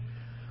strange.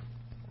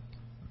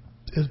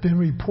 It's been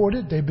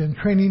reported they've been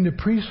training the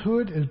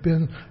priesthood. It's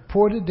been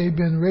reported they've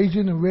been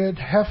raising a red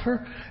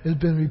heifer. It's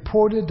been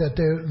reported that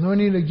they're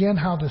learning again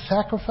how to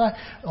sacrifice.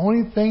 The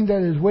only thing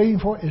that is waiting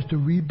for is to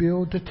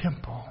rebuild the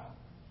temple.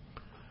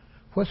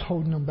 What's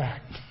holding them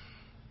back?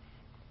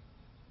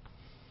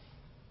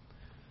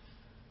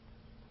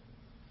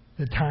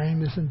 The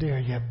time isn't there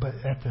yet, but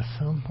at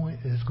some point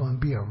it's going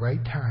to be a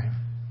right time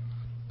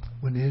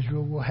when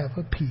Israel will have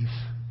a peace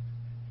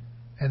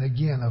and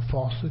again a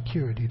false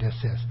security that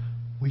says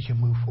we can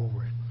move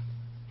forward.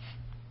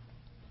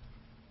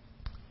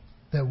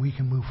 That we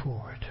can move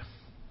forward.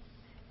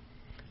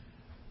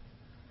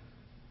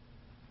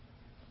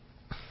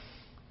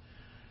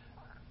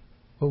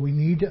 What we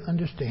need to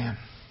understand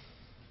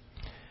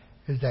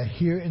is that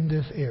here in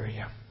this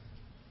area,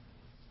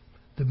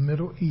 the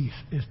Middle East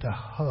is the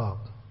hub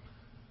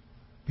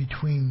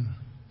between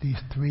these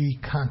three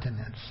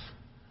continents.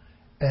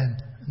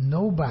 And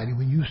nobody,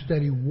 when you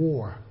study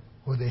war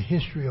or the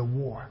history of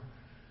war,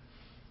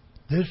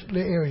 this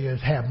area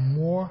has had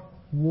more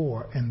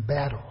war and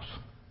battles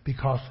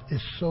because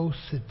it's so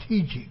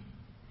strategic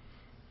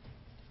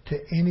to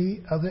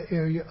any other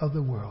area of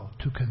the world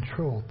to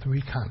control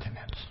three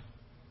continents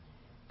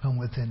from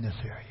within this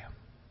area.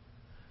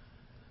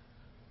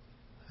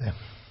 Then,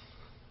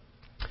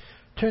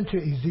 turn to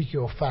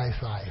Ezekiel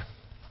 5:5.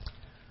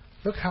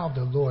 Look how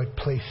the Lord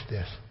placed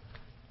this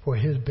for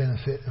His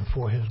benefit and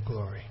for His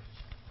glory.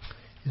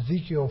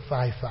 Ezekiel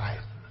 5:5.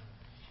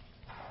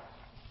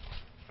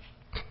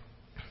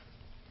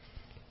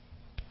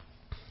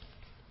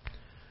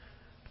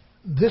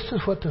 This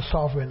is what the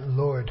sovereign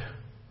Lord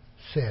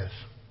says.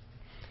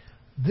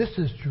 This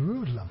is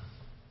Jerusalem,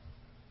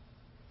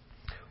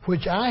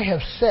 which I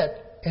have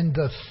set in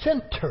the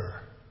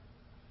center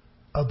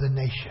of the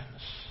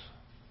nations.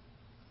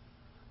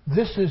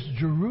 This is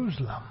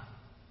Jerusalem,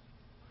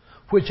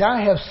 which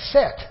I have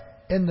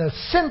set in the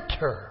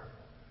center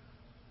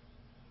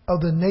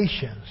of the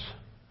nations,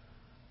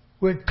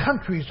 with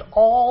countries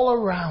all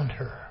around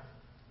her.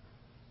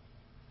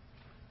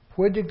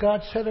 Where did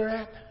God set her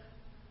at?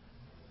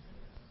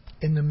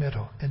 In the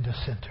middle, in the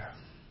center.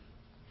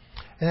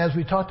 And as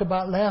we talked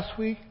about last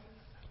week,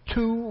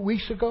 2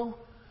 weeks ago,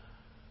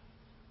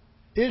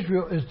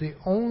 Israel is the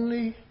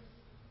only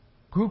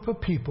group of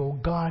people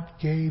God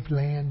gave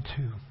land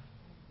to.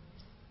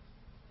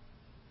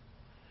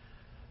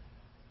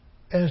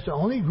 And it's the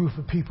only group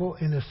of people,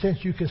 in a sense,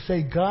 you could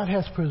say God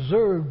has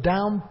preserved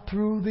down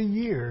through the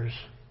years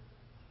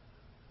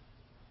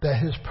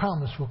that His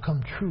promise will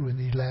come true in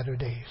these latter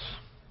days.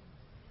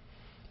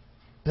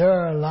 There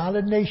are a lot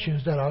of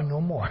nations that are no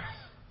more.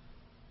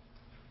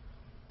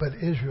 But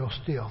Israel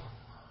still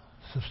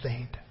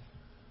sustained.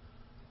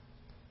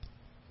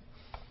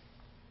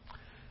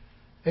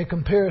 A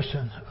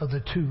comparison of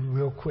the two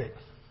real quick.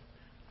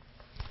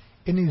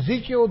 In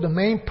Ezekiel, the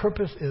main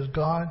purpose is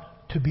God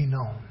to be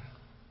known.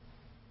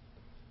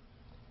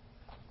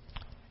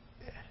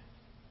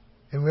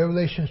 In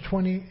Revelation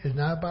 20, it's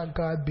not about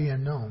God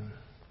being known.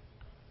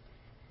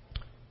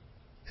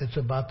 It's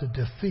about the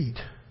defeat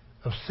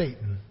of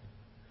Satan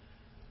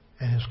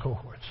and his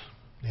cohorts,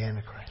 the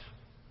Antichrist.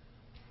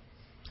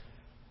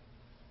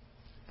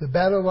 The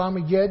Battle of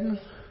Armageddon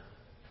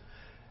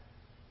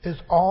is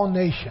all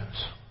nations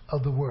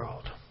of the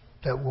world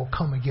that will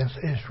come against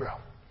Israel.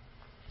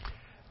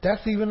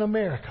 That's even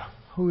America,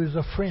 who is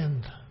a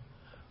friend,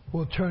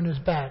 will turn his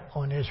back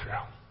on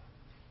Israel.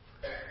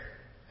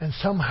 And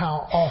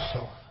somehow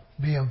also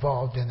be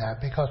involved in that,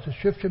 because the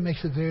Scripture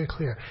makes it very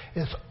clear.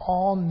 It's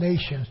all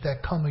nations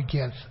that come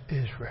against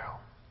Israel.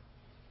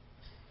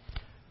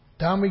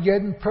 The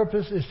Armageddon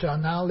purpose is to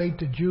annihilate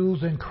the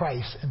Jews in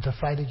Christ and to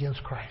fight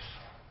against Christ.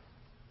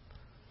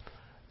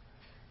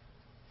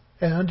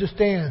 And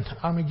understand,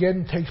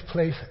 Armageddon takes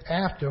place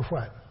after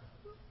what?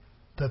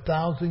 The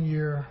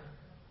 1,000-year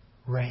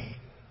reign.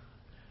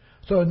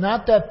 So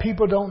not that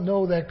people don't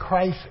know that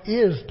Christ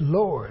is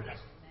Lord.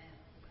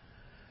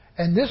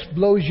 And this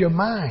blows your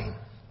mind.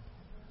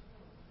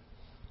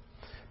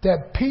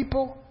 That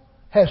people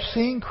have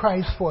seen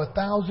Christ for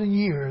 1,000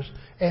 years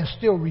and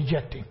still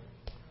reject Him.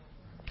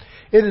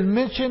 It is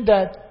mentioned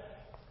that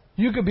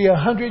you could be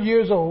 100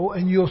 years old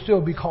and you'll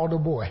still be called a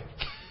boy.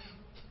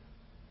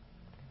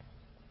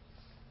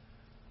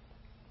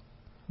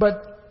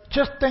 But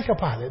just think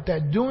about it,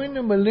 that during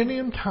the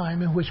millennium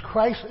time in which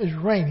Christ is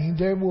reigning,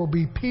 there will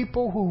be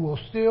people who will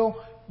still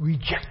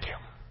reject Him.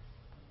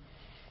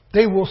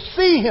 They will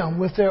see Him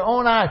with their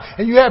own eyes.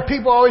 And you have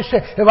people always say,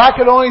 if I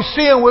could only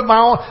see Him with my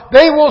own,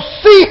 they will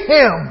see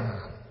Him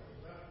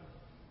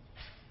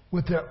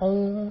with their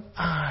own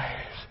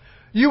eyes.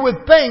 You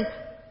would think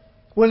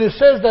when it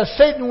says that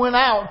Satan went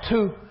out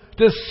to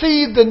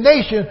deceive the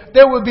nation,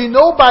 there would be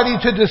nobody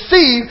to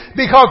deceive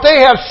because they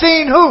have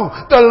seen who?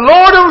 The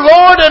Lord of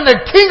Lords and the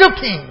King of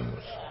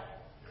Kings.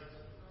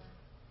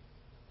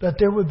 That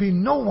there would be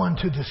no one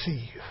to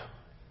deceive.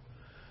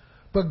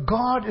 But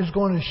God is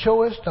going to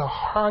show us the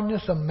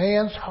hardness of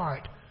man's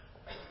heart,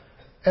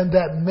 and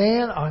that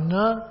men are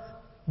not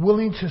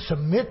willing to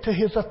submit to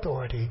His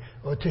authority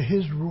or to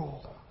His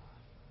rule,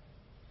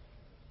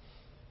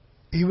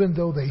 even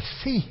though they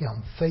see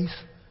Him face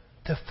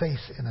to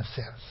face, in a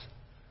sense,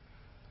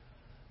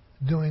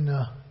 during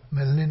the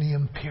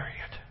millennium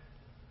period.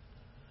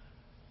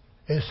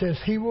 It says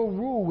He will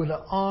rule with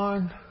an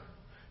iron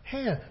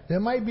hand. There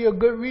might be a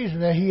good reason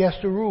that He has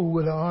to rule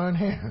with an iron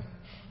hand.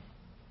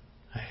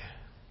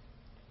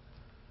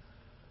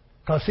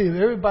 Because see,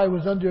 if everybody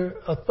was under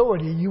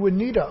authority, you would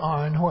need an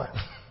iron what?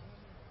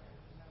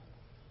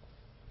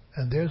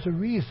 And there's a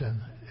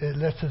reason. It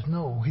lets us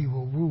know He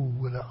will rule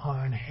with an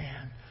iron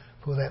hand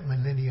for that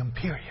millennium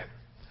period.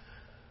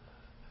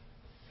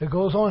 It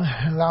goes on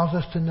and allows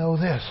us to know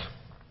this.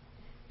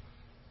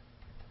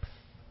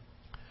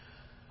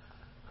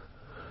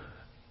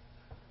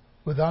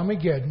 With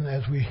Armageddon,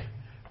 as we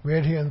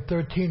read here in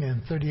 13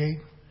 and 38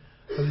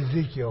 of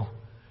Ezekiel,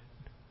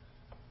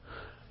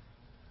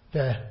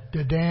 that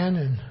Dedan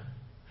and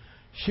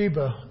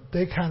Sheba,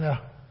 they kind of,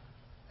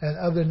 and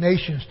other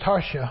nations,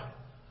 Tarshish,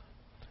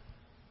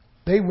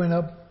 they went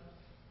up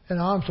in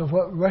arms of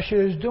what Russia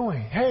is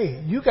doing.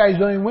 Hey, you guys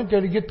only went there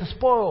to get the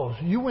spoils.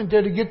 You went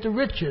there to get the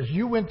riches.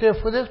 You went there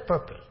for this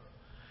purpose.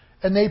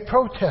 And they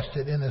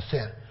protested, in a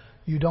sense.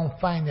 You don't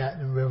find that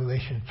in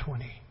Revelation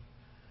 20.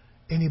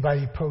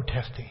 Anybody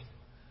protesting.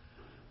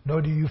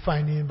 Nor do you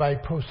find anybody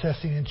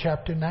protesting in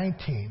chapter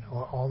 19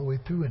 or all the way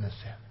through, in a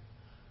sense,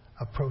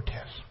 a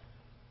protest.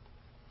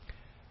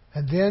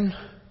 And then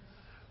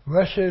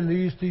Russia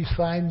leaves these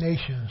 5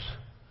 nations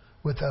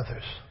with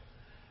others.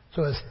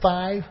 So it's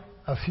 5,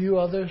 a few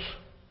others,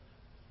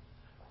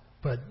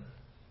 but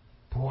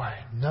boy,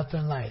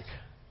 nothing like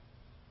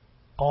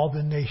all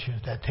the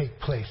nations that take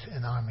place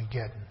in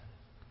Armageddon.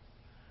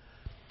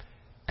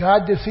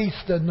 God defeats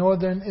the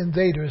northern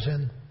invaders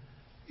in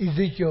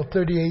Ezekiel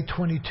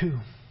 38:22.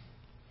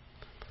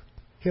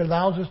 He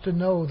allows us to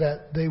know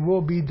that they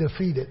will be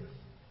defeated.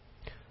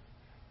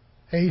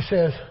 And He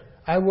says,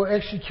 I will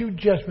execute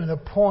judgment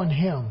upon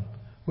him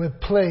with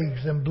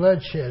plagues and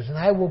bloodsheds, and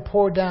I will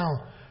pour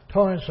down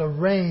torrents of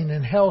rain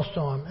and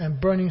hailstorm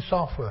and burning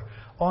sulfur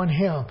on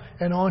him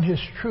and on his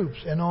troops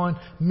and on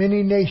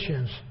many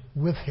nations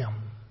with him.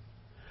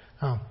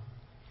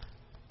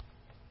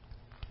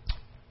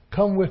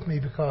 Come with me,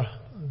 because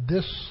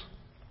this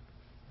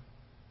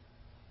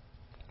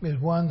is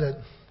one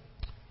that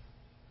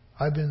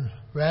I've been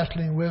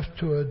wrestling with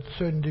to a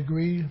certain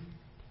degree,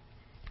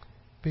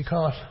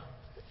 because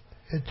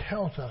it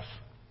tells us.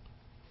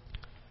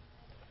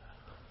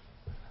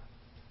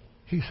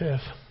 He says,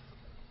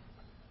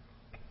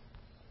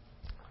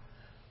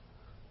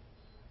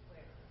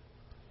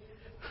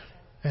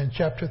 in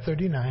chapter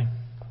 39,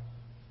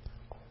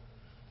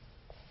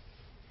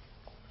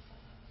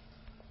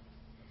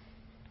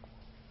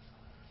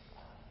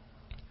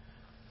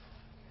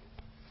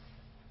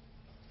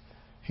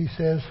 he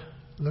says,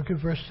 look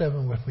at verse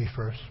 7 with me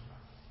first.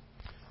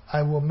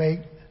 I will make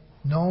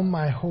known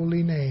my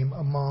holy name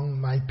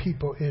among my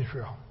people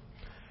Israel,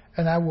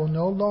 and I will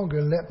no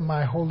longer let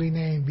my holy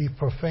name be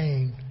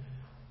profaned,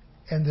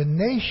 and the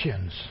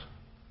nations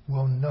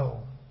will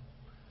know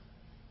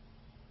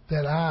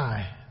that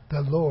I,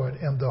 the Lord,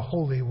 am the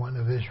Holy One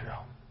of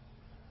Israel.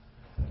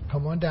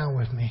 Come on down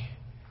with me.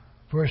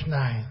 Verse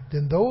 9.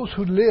 Then those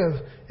who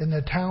live in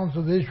the towns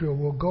of Israel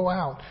will go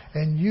out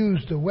and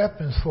use the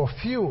weapons for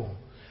fuel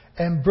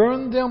and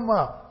burn them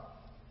up,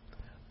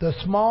 the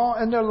small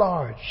and the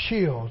large,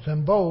 shields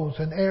and bows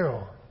and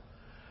arrows,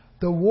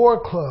 the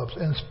war clubs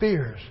and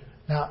spears.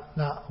 Now,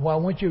 what I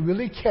want you to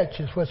really catch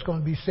is what's going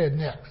to be said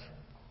next.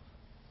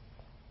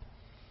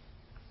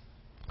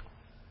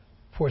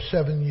 For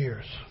 7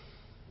 years.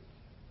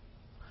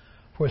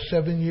 For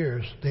 7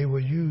 years, they will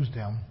use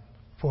them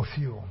for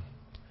fuel.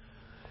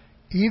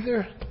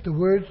 Either the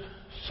word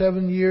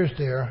 7 years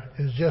there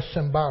is just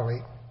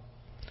symbolic,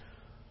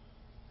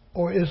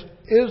 or is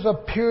a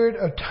period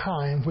of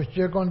time which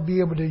they're going to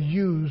be able to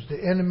use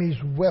the enemy's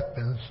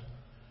weapons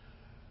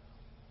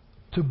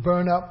to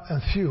burn up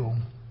and fuel.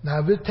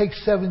 Now, if it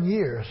takes 7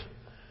 years,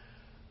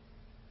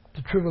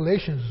 the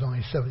tribulation is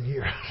only 7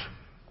 years.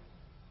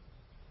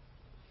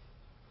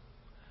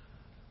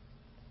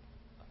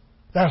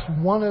 That's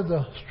one of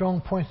the strong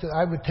points that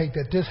I would take,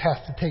 that this has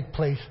to take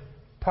place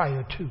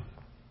prior to.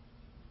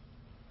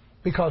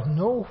 Because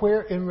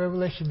nowhere in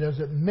Revelation does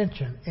it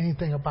mention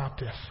anything about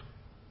this.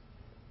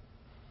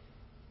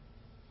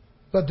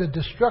 But the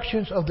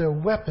destructions of their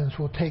weapons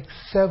will take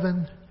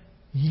 7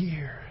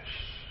 years.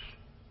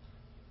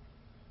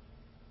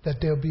 that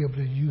they'll be able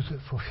to use it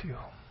for fuel.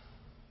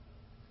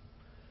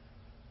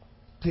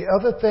 The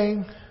other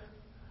thing,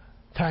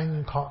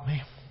 timing caught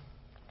me.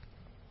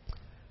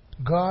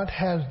 God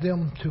has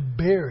them to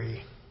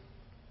bury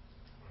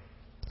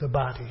the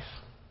bodies.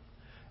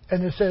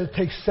 And it says it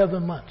takes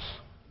 7 months.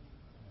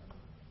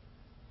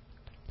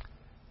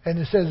 And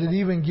it says it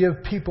even gives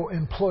people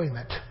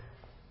employment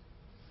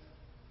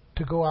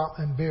to go out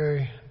and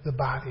bury the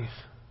bodies.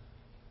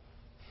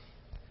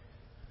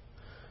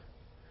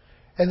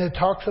 And it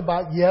talks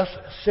about, yes,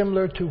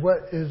 similar to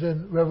what is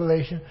in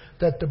Revelation,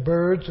 that the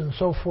birds and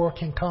so forth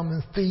can come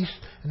and feast,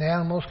 and the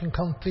animals can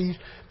come feast,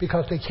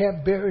 because they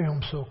can't bury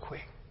them so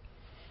quick.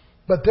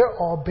 But they're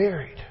all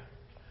buried.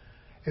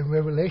 In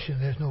Revelation,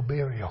 there's no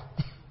burial.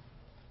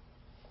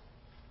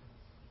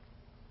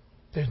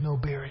 There's no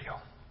burial.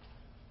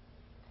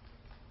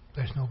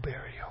 There's no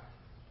burial.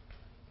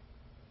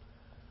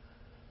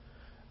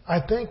 I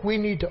think we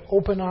need to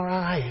open our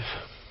eyes.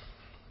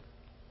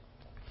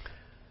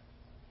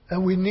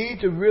 And we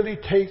need to really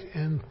take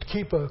and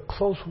keep a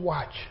close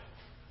watch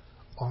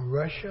on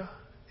Russia,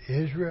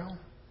 Israel,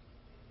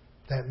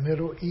 that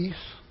Middle East.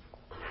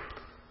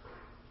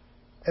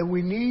 And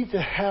we need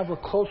to have a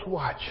close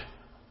watch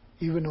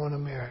even on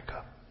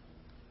America.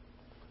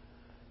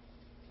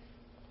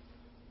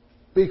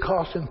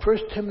 Because in 1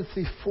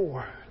 Timothy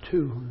 4,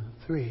 2,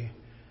 3,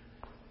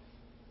 I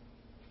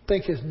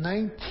think it's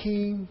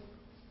 19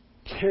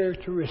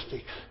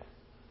 characteristics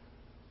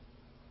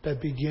that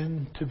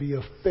begin to be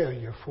a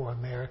failure for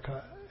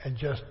America and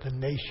just the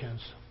nations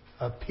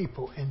of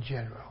people in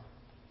general.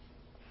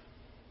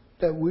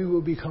 That we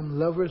will become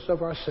lovers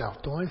of ourselves.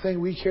 The only thing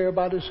we care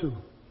about is who?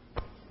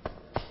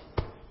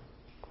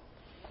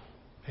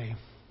 Okay.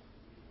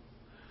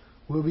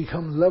 We'll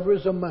become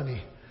lovers of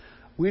money.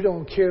 We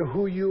don't care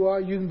who you are.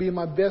 You can be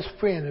my best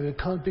friend if it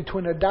comes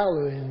between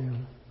 $1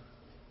 and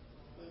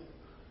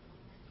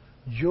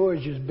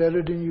George is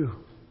better than you.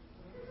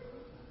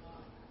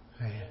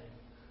 Okay.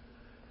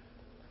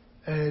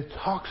 And it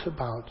talks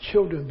about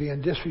children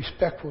being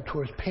disrespectful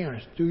towards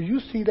parents. Do you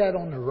see that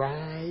on the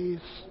rise?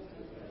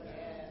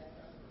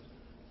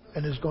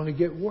 And it's going to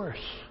get worse.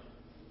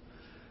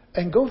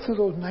 And go through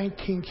those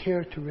 19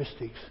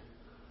 characteristics,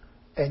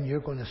 and you're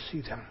going to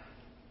see them.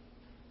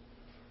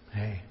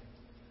 Hey.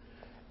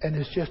 And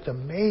it's just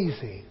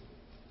amazing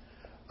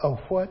of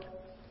what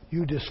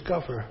you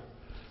discover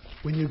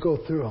when you go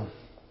through them.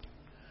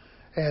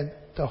 And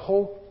the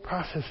whole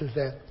process is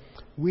that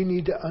we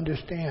need to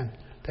understand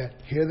that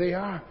here they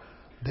are.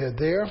 They're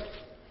there.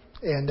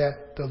 And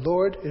that the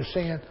Lord is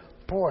saying,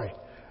 boy,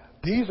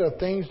 these are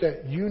things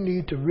that you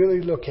need to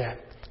really look at.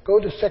 Go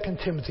to 2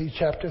 Timothy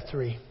chapter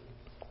 3.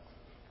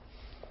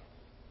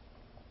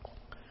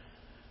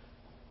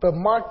 But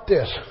mark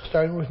this,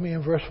 starting with me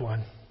in verse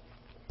 1.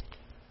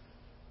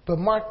 But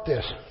mark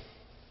this.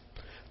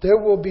 There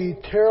will be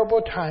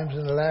terrible times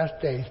in the last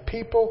days.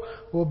 People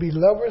will be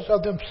lovers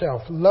of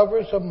themselves,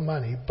 lovers of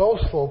money,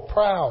 boastful,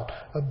 proud,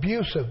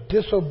 abusive,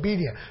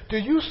 disobedient. Do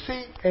you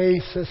see a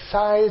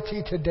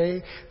society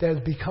today that is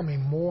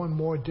becoming more and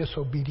more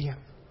disobedient?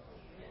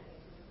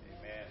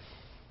 Amen.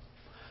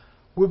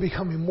 We're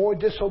becoming more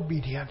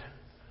disobedient.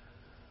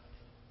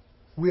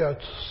 We are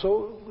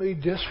solely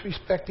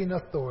disrespecting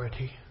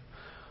authority.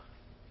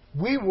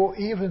 We will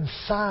even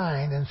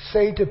sign and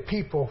say to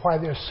people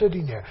while they're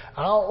sitting there,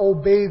 I'll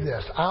obey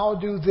this, I'll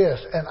do this,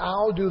 and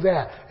I'll do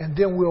that. And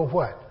then we'll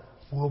what?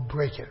 We'll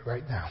break it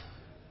right now.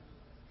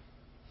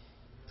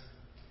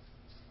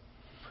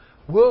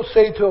 We'll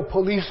say to a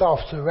police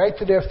officer right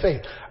to their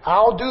face,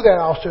 I'll do that,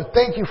 officer.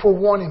 Thank you for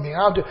warning me.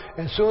 I'll do.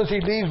 And as soon as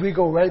he leaves, we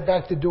go right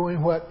back to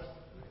doing what?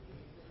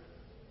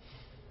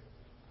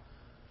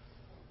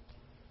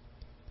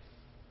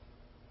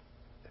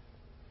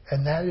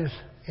 And that is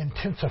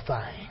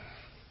intensifying.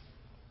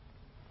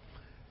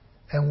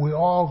 And we're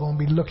all going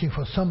to be looking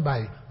for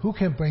somebody who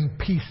can bring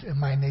peace in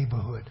my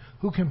neighborhood,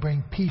 who can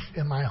bring peace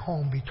in my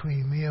home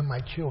between me and my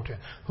children,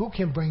 who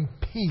can bring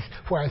peace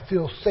where I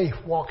feel safe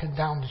walking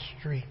down the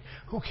street.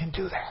 Who can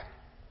do that?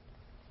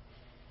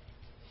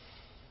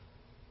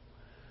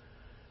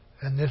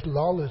 And this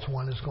lawless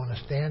one is going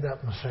to stand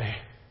up and say,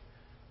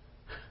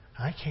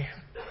 I can.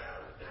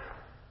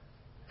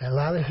 And a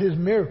lot of his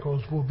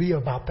miracles will be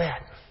about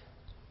that.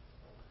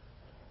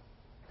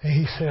 And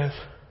he says,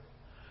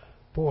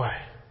 boy,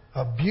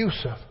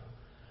 abusive,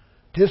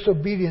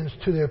 disobedience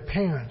to their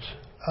parents,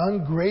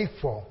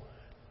 ungrateful.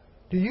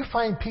 Do you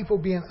find people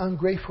being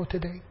ungrateful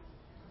today?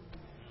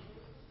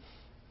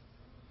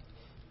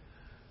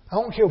 I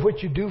don't care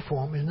what you do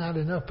for them, it's not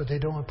enough, but they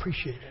don't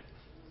appreciate it.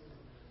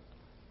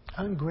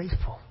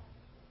 Ungrateful.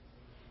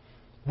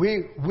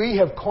 We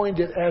have coined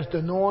it as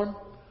the norm.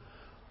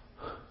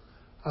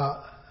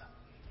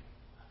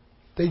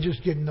 They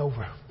just getting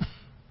over.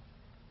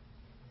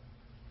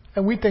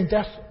 And we think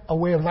that's a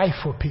way of life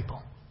for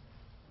people.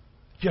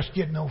 Just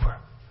getting over.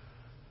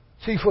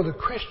 See, for the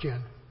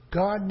Christian,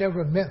 God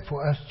never meant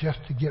for us just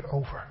to get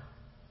over.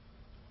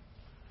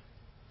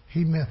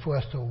 He meant for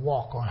us to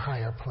walk on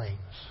higher planes.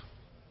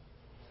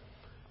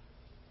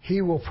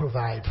 He will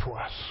provide for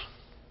us.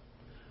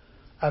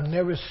 I've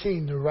never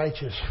seen the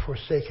righteous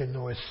forsaken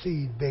nor his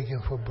seed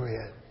begging for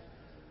bread.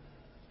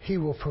 He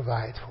will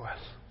provide for us.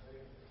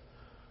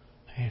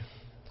 And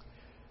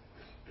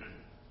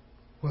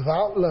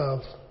without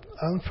love,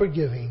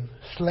 unforgiving,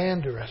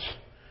 slanderous.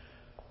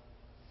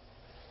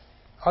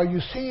 Are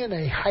you seeing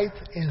a height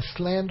in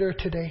slander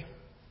today?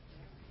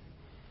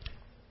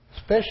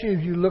 Especially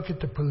if you look at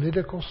the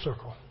political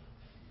circle.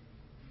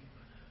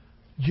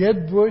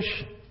 Jeb Bush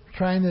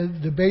trying to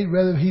debate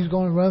whether he's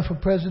going to run for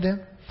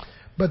president.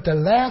 But the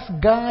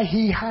last guy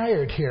he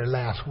hired here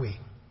last week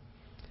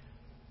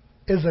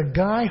is a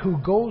guy who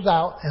goes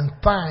out and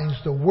finds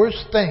the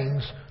worst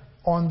things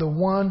on the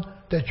one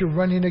that you're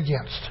running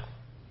against.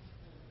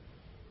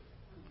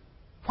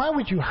 Why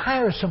would you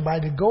hire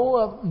somebody to go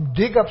up and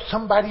dig up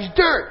somebody's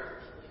dirt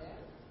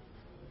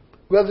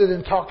rather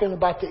than talking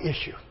about the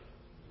issue?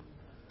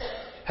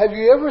 Have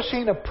you ever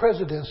seen a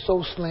president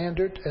so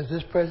slandered as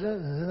this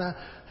president?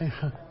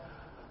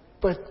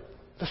 But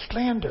the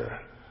slander,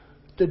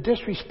 the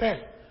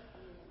disrespect.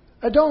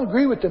 I don't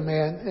agree with the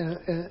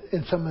man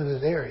in some of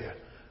this area,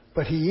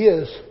 but he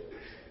is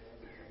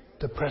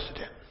the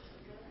president.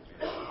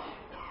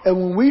 And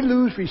when we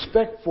lose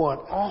respect for an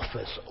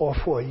office or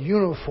for a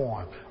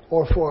uniform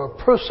or for a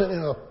person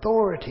in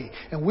authority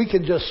and we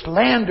can just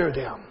slander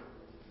them,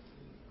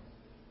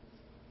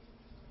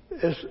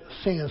 it's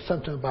saying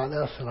something about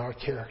us and our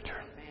character.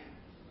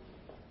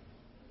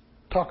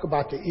 Talk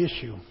about the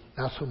issue,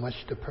 not so much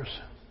the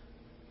person.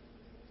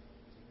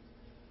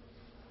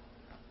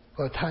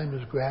 Well, time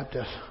has grabbed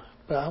us.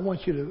 But I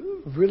want you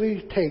to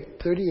really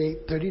take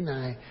 38,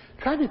 39,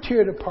 try to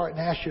tear it apart and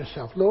ask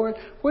yourself, Lord,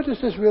 where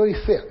does this really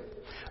fit?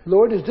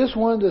 Lord, is this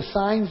one of the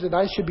signs that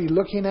I should be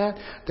looking at?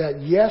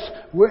 That yes,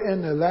 we're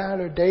in the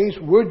latter days.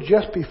 We're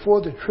just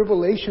before the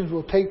tribulations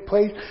will take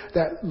place.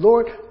 That,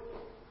 Lord,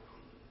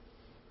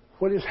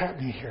 what is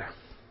happening here?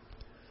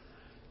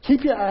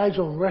 Keep your eyes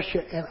on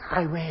Russia and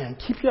Iran.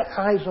 Keep your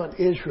eyes on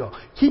Israel.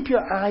 Keep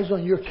your eyes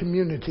on your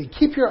community.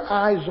 Keep your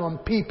eyes on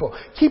people.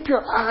 Keep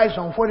your eyes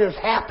on what is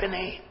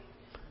happening.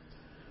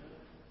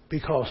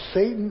 Because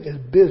Satan is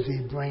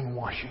busy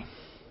brainwashing.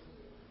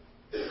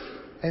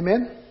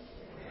 Amen?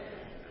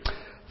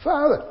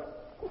 Father,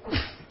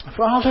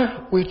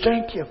 we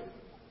thank you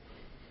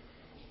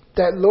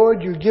that,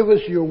 Lord, you give us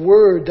your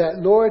word, that,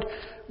 Lord,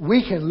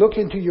 we can look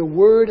into your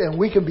word and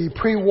we can be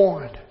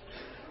pre-warned.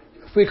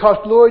 Because,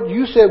 Lord,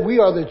 you said we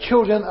are the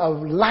children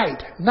of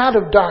light, not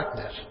of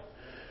darkness.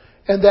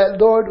 And that,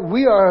 Lord,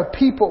 we are a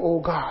people, oh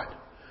God,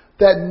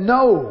 that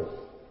know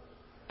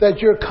that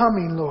you're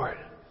coming, Lord.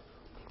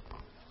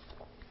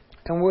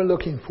 And we're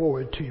looking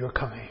forward to your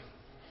coming.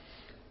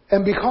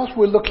 And because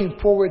we're looking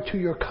forward to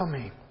your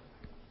coming,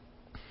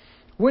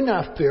 we're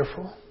not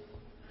fearful.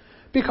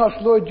 Because,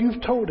 Lord,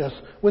 you've told us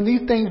when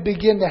these things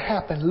begin to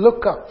happen,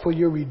 look up, for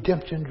your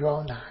redemption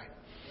draw nigh.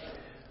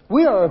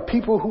 We are a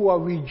people who are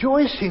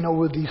rejoicing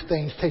over these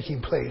things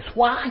taking place.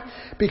 Why?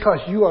 Because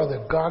you are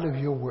the God of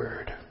your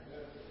word.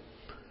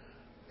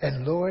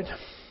 And Lord,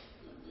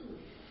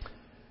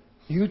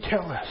 you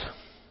tell us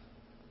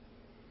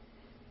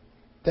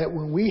that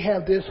when we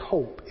have this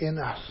hope in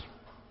us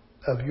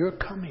of your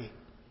coming,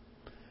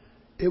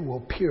 it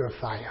will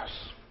purify us.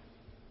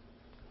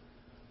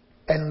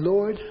 And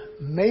Lord,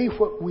 may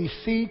what we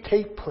see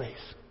take place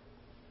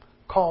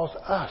cause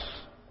us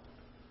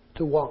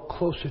to walk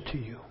closer to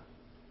you.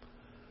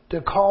 To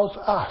cause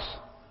us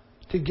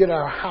to get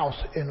our house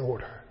in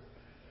order.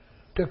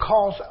 To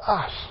cause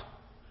us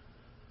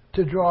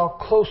to draw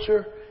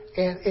closer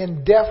and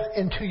in depth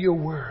into your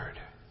word.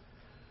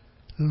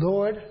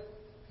 Lord,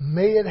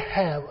 may it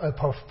have a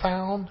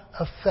profound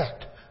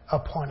effect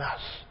upon us.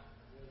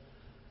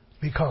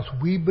 Because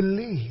we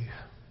believe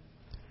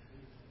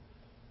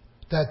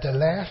that the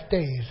last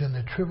days and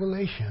the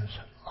tribulations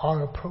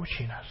are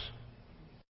approaching us.